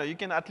 examiner. You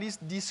can at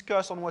least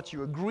discuss on what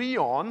you agree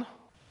on,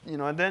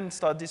 and then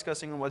start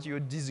discussing on what you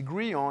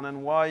disagree on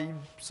and why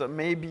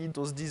maybe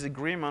those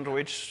disagreements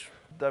reach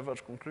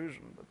diverge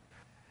conclusion.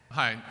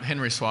 Hi,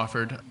 Henry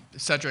Swafford.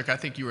 Cedric, I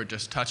think you were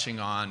just touching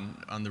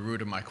on the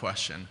root of my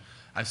question.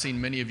 I've seen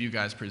many of you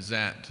guys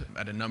present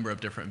at a number of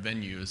different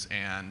venues,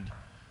 and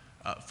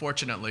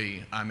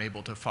fortunately, I'm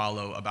able to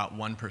follow about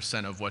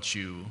 1% of what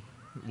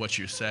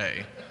you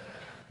say.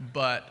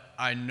 But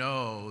I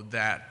know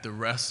that the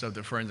rest of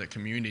the forensic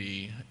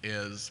community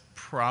is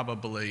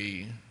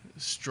probably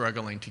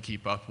struggling to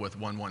keep up with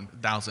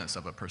 1/1000th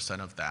of a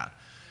percent of that.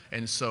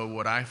 And so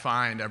what I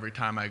find every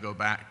time I go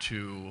back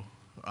to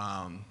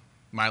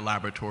my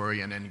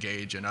laboratory and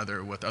engage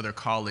with other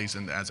colleagues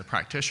and as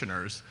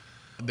practitioners,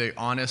 they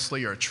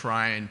honestly are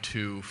trying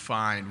to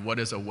find what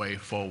is a way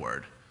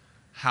forward.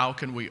 How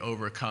can we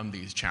overcome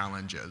these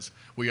challenges?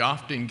 We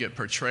often get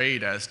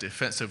portrayed as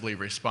defensively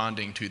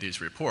responding to these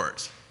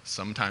reports.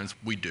 Sometimes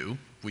we do.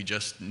 We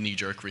just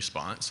knee-jerk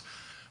response.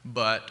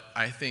 But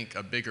I think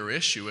a bigger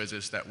issue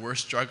is that we're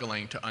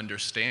struggling to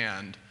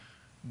understand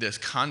this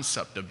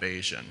concept of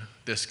Bayesian,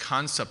 this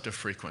concept of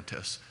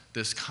frequentist,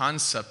 this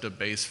concept of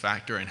base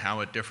factor and how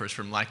it differs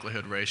from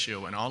likelihood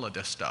ratio and all of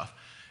this stuff.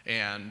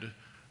 And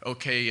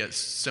okay, it's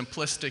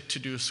simplistic to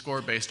do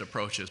score-based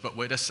approaches, but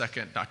wait a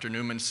second, Dr.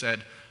 Newman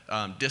said,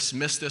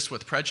 dismiss this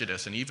with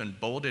prejudice, and even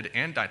bolded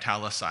and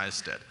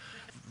italicized it.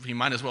 He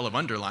might as well have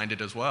underlined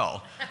it as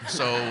well.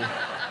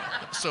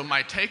 So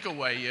my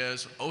takeaway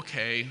is,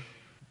 okay,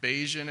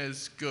 Bayesian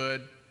is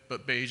good,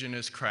 but Bayesian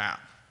is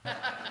crap.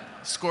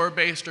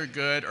 Score-based are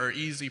good or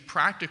easy.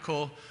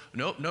 Practical,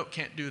 nope,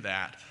 can't do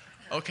that.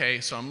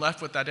 Okay, so I'm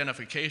left with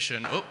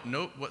identification. Oh,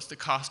 nope, what's the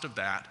cost of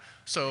that?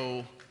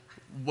 So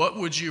what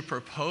would you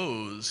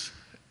propose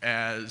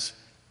as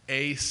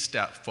a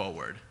step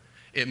forward?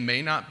 It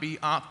may not be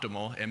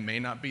optimal, it may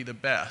not be the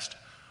best,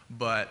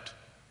 but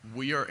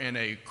we are in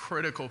a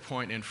critical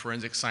point in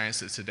forensic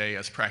sciences today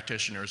as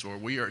practitioners where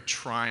we are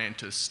trying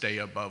to stay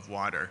above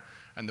water.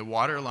 And the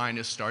water line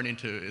is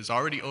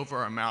already over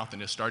our mouth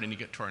and is starting to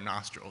get to our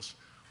nostrils.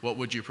 What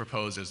would you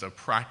propose as a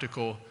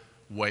practical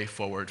way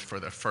forward for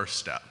the first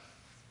step?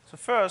 So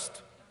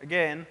first,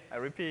 again, I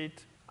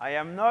repeat, I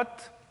am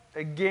not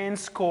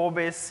against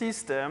score-based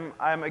system.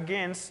 I'm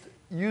against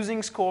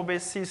using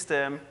score-based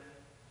system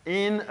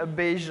in a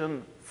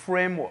Bayesian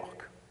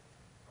framework.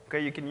 Okay,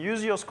 you can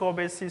use your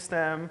score-based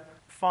system,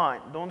 fine.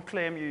 Don't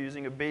claim you're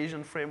using a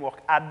Bayesian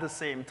framework at the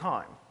same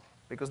time,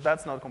 because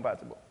that's not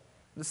compatible.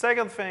 The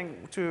second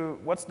thing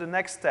what's the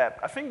next step?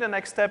 I think the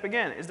next step,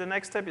 again, is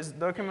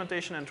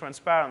documentation and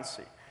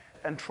transparency.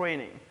 and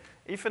training.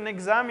 If an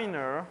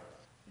examiner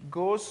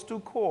goes to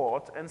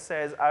court and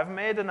says, I've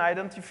made an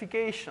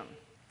identification,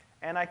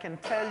 and I can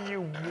tell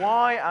you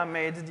why I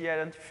made the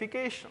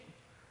identification.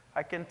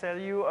 I can tell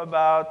you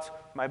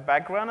about my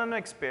background and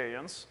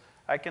experience.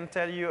 I can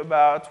tell you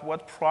about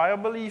what prior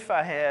belief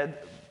I had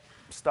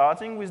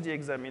starting with the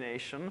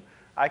examination.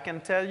 I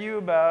can tell you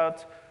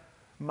about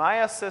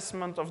my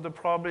assessment of the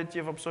probability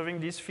of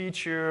observing this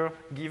feature,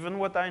 given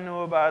what I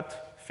know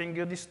about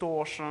finger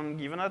distortion,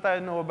 given what I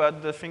know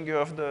about the finger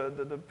of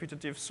the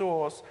putative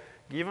source,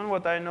 given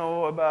what I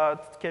know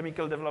about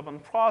chemical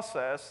development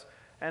process,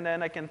 and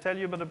then I can tell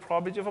you about the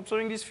probability of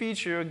observing this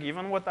feature,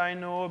 given what I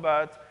know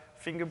about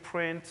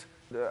fingerprint,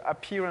 the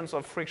appearance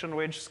of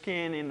friction-wedge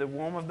skin in the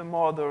womb of the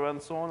mother,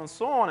 and so on and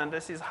so on. And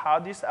this is how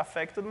this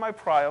affected my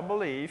prior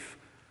belief.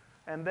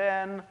 And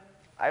then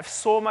I have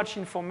so much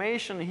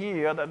information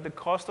here that the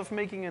cost of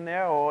making an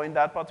error in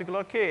that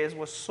particular case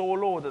was so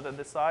low that I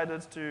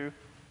decided to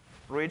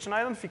reach an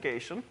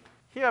identification.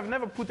 Here I've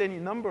never put any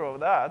number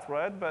of that,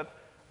 right? But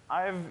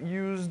I've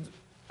used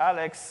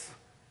Alex's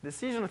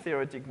decision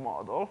theoretic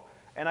model,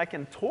 and I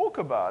can talk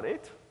about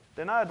it,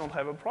 then I don't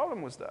have a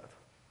problem with that.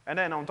 And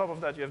then on top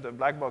of that, you have the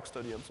black box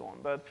study and so on.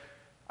 But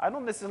I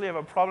don't necessarily have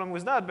a problem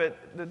with that, but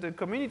the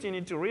community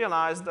need to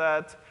realize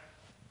that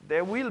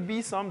there will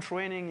be some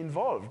training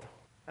involved.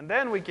 And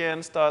then we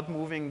can start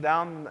moving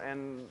down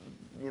and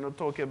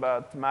talk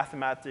about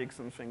mathematics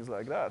and things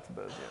like that.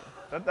 But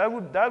yeah,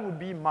 that would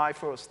be my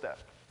first step.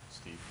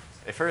 Steve.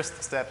 A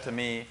first step to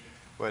me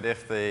would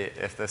if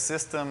the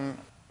system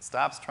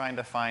stops trying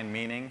to find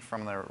meaning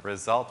from the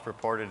result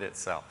reported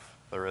itself,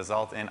 the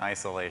result in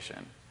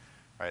isolation,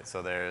 right?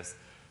 So there's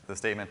the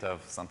statement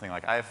of something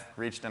like, I've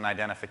reached an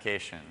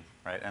identification,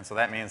 right? And so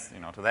that means,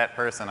 to that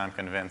person, I'm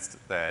convinced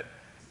that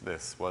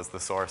this was the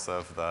source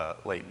of the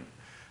latent.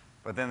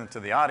 But then to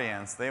the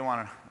audience, they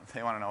want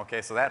to know,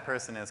 okay, so that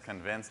person is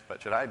convinced,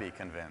 but should I be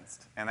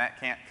convinced? And that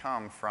can't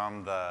come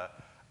from the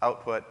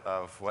output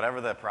of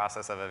whatever the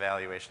process of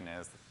evaluation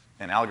is,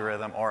 an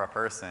algorithm or a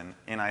person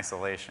in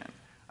isolation.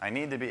 I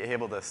need to be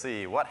able to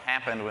see what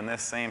happened when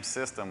this same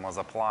system was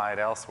applied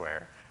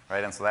elsewhere,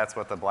 right? And so that's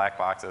what the black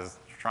box is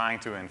trying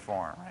to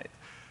inform, right?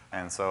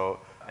 And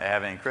so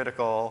having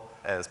critical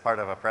as part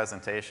of a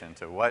presentation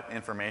to what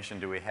information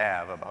do we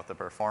have about the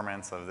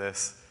performance of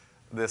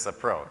this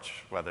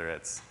approach, whether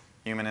it's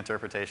human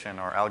interpretation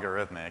or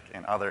algorithmic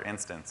in other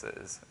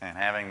instances, and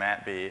having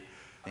that be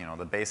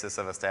the basis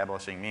of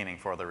establishing meaning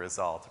for the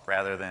result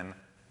rather than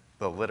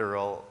the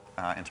literal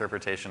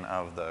interpretation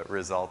of the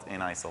result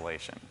in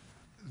isolation.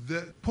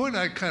 The point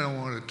I kind of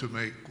wanted to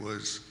make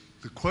was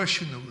the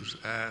question that was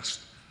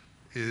asked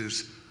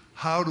is,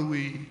 how do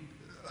we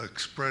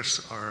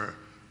express our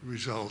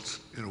results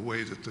in a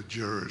way that the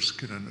jurors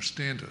can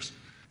understand us?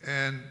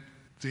 And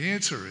the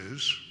answer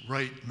is,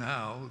 right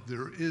now,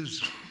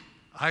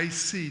 I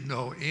see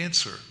no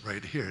answer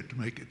right here to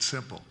make it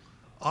simple.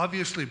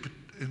 Obviously,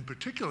 in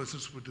particular,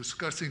 since we're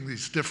discussing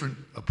these different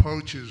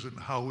approaches and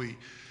how we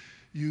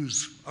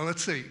use,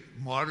 let's say,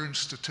 modern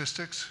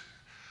statistics,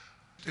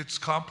 it's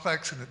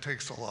complex and it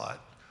takes a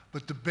lot.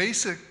 But the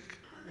basic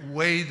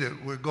way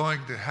that we're going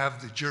to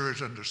have the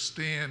jurors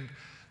understand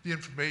the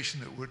information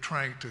that we're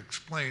trying to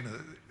explain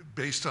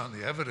based on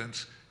the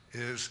evidence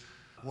is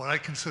what I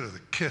consider the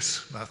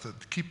KISS method,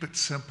 keep it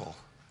simple.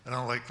 I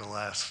don't like the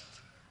last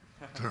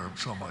term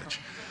so much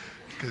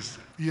because,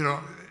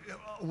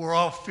 we're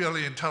all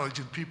fairly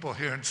intelligent people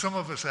here, and some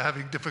of us are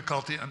having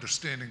difficulty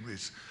understanding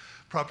these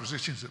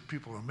propositions that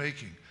people are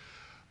making.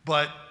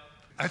 But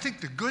I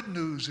think the good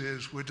news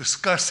is we're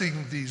discussing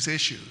these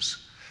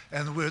issues,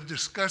 and we're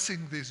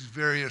discussing these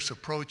various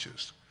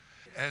approaches.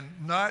 And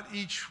not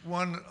each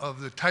one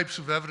of the types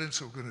of evidence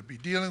that we're going to be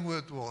dealing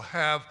with will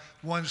have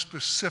one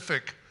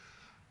specific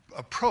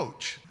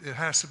approach. It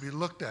has to be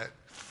looked at.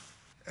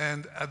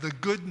 And the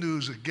good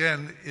news,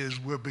 again, is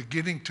we're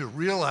beginning to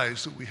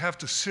realize that we have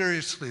to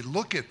seriously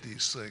look at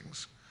these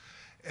things.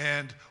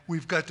 And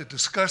we've got to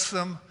discuss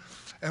them,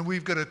 and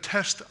we've got to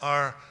test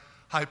our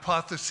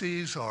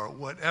hypotheses or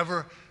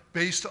whatever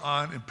based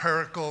on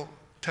empirical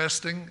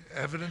testing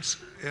evidence.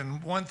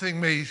 And one thing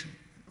may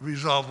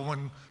resolve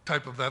one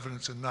type of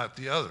evidence and not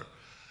the other.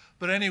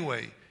 But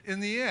anyway, in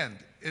the end,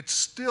 it's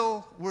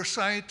still, we're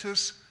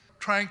scientists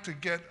trying to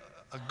get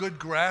a good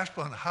grasp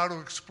on how to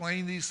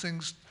explain these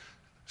things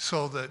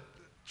so that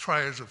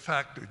triers of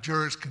fact or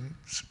jurors can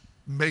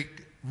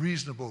make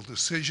reasonable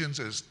decisions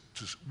as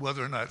to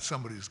whether or not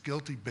somebody's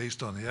guilty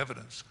based on the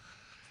evidence.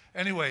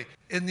 Anyway,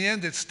 in the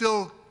end, it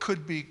still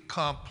could be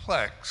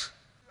complex.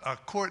 Our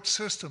court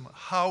system,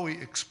 how we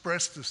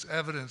express this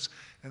evidence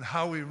and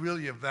how we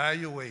really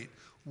evaluate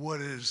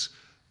what is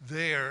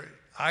there,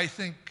 I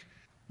think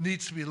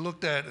needs to be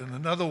looked at in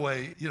another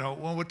way.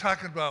 When we're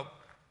talking about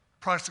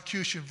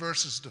prosecution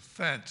versus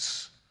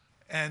defense,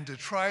 and to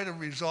try to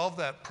resolve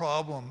that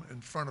problem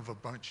in front of a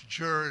bunch of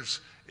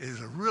jurors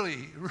is a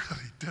really,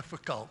 really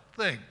difficult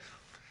thing.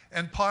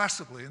 And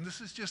possibly, and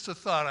this is just a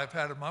thought I've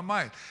had in my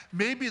mind,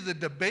 maybe the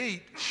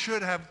debate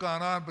should have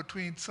gone on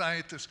between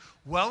scientists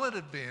well in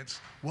advance,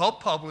 well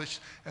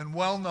published, and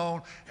well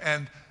known,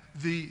 and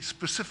the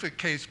specific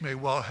case may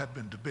well have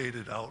been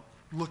debated out,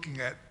 looking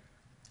at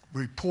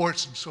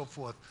reports and so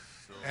forth,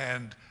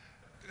 and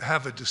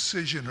have a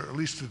decision, or at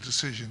least a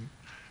decision.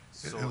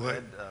 So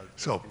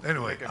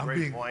anyway, make a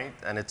great point,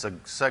 and it's a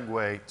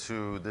segue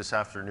to this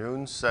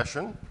afternoon's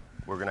session.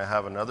 We're going to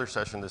have another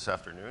session this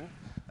afternoon.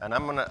 And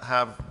I'm going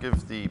to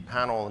give the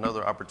panel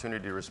another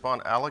opportunity to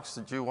respond. Alex,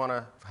 did you want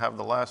to have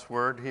the last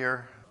word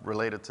here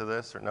related to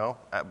this, or no?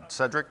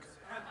 Cedric?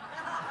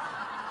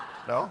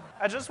 No?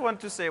 I just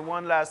want to say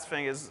one last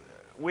thing is,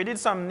 we did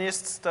some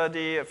NIST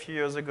study a few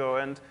years ago,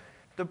 and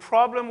the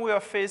problem we are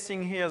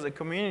facing here as a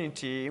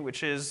community,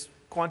 which is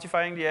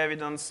quantifying the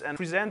evidence and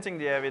presenting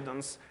the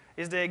evidence,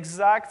 is the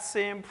exact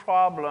same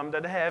problem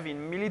that I have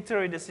in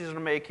military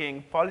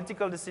decision-making,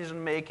 political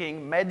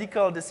decision-making,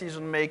 medical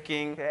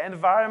decision-making,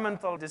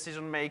 environmental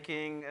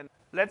decision-making. And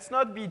let's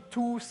not be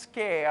too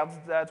scared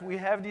that we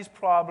have this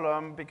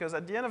problem, because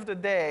at the end of the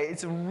day,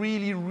 it's a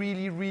really,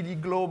 really, really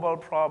global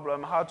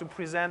problem, how to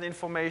present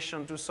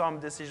information to some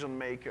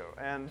decision-maker.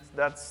 And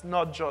that's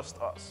not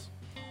just us.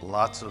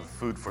 Lots of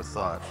food for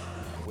thought.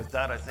 With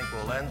that, I think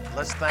we'll end.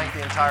 Let's thank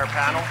the entire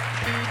panel.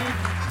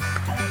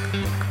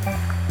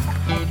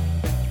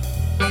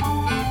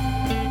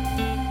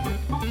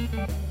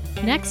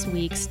 Next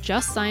week's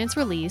Just Science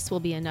release will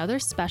be another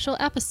special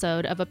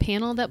episode of a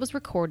panel that was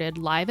recorded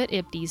live at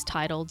IPDIS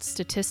titled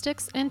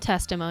Statistics and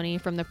Testimony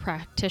from the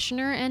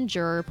Practitioner and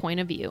Juror Point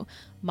of View,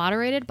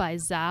 moderated by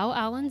Zhao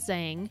Alan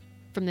Zhang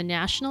from the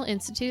National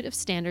Institute of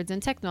Standards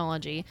and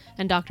Technology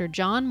and Dr.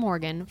 John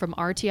Morgan from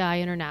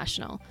RTI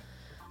International.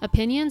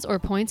 Opinions or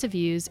points of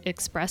views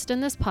expressed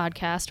in this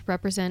podcast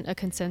represent a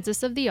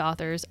consensus of the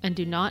authors and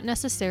do not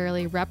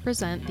necessarily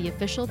represent the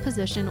official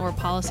position or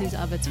policies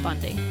of its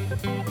funding.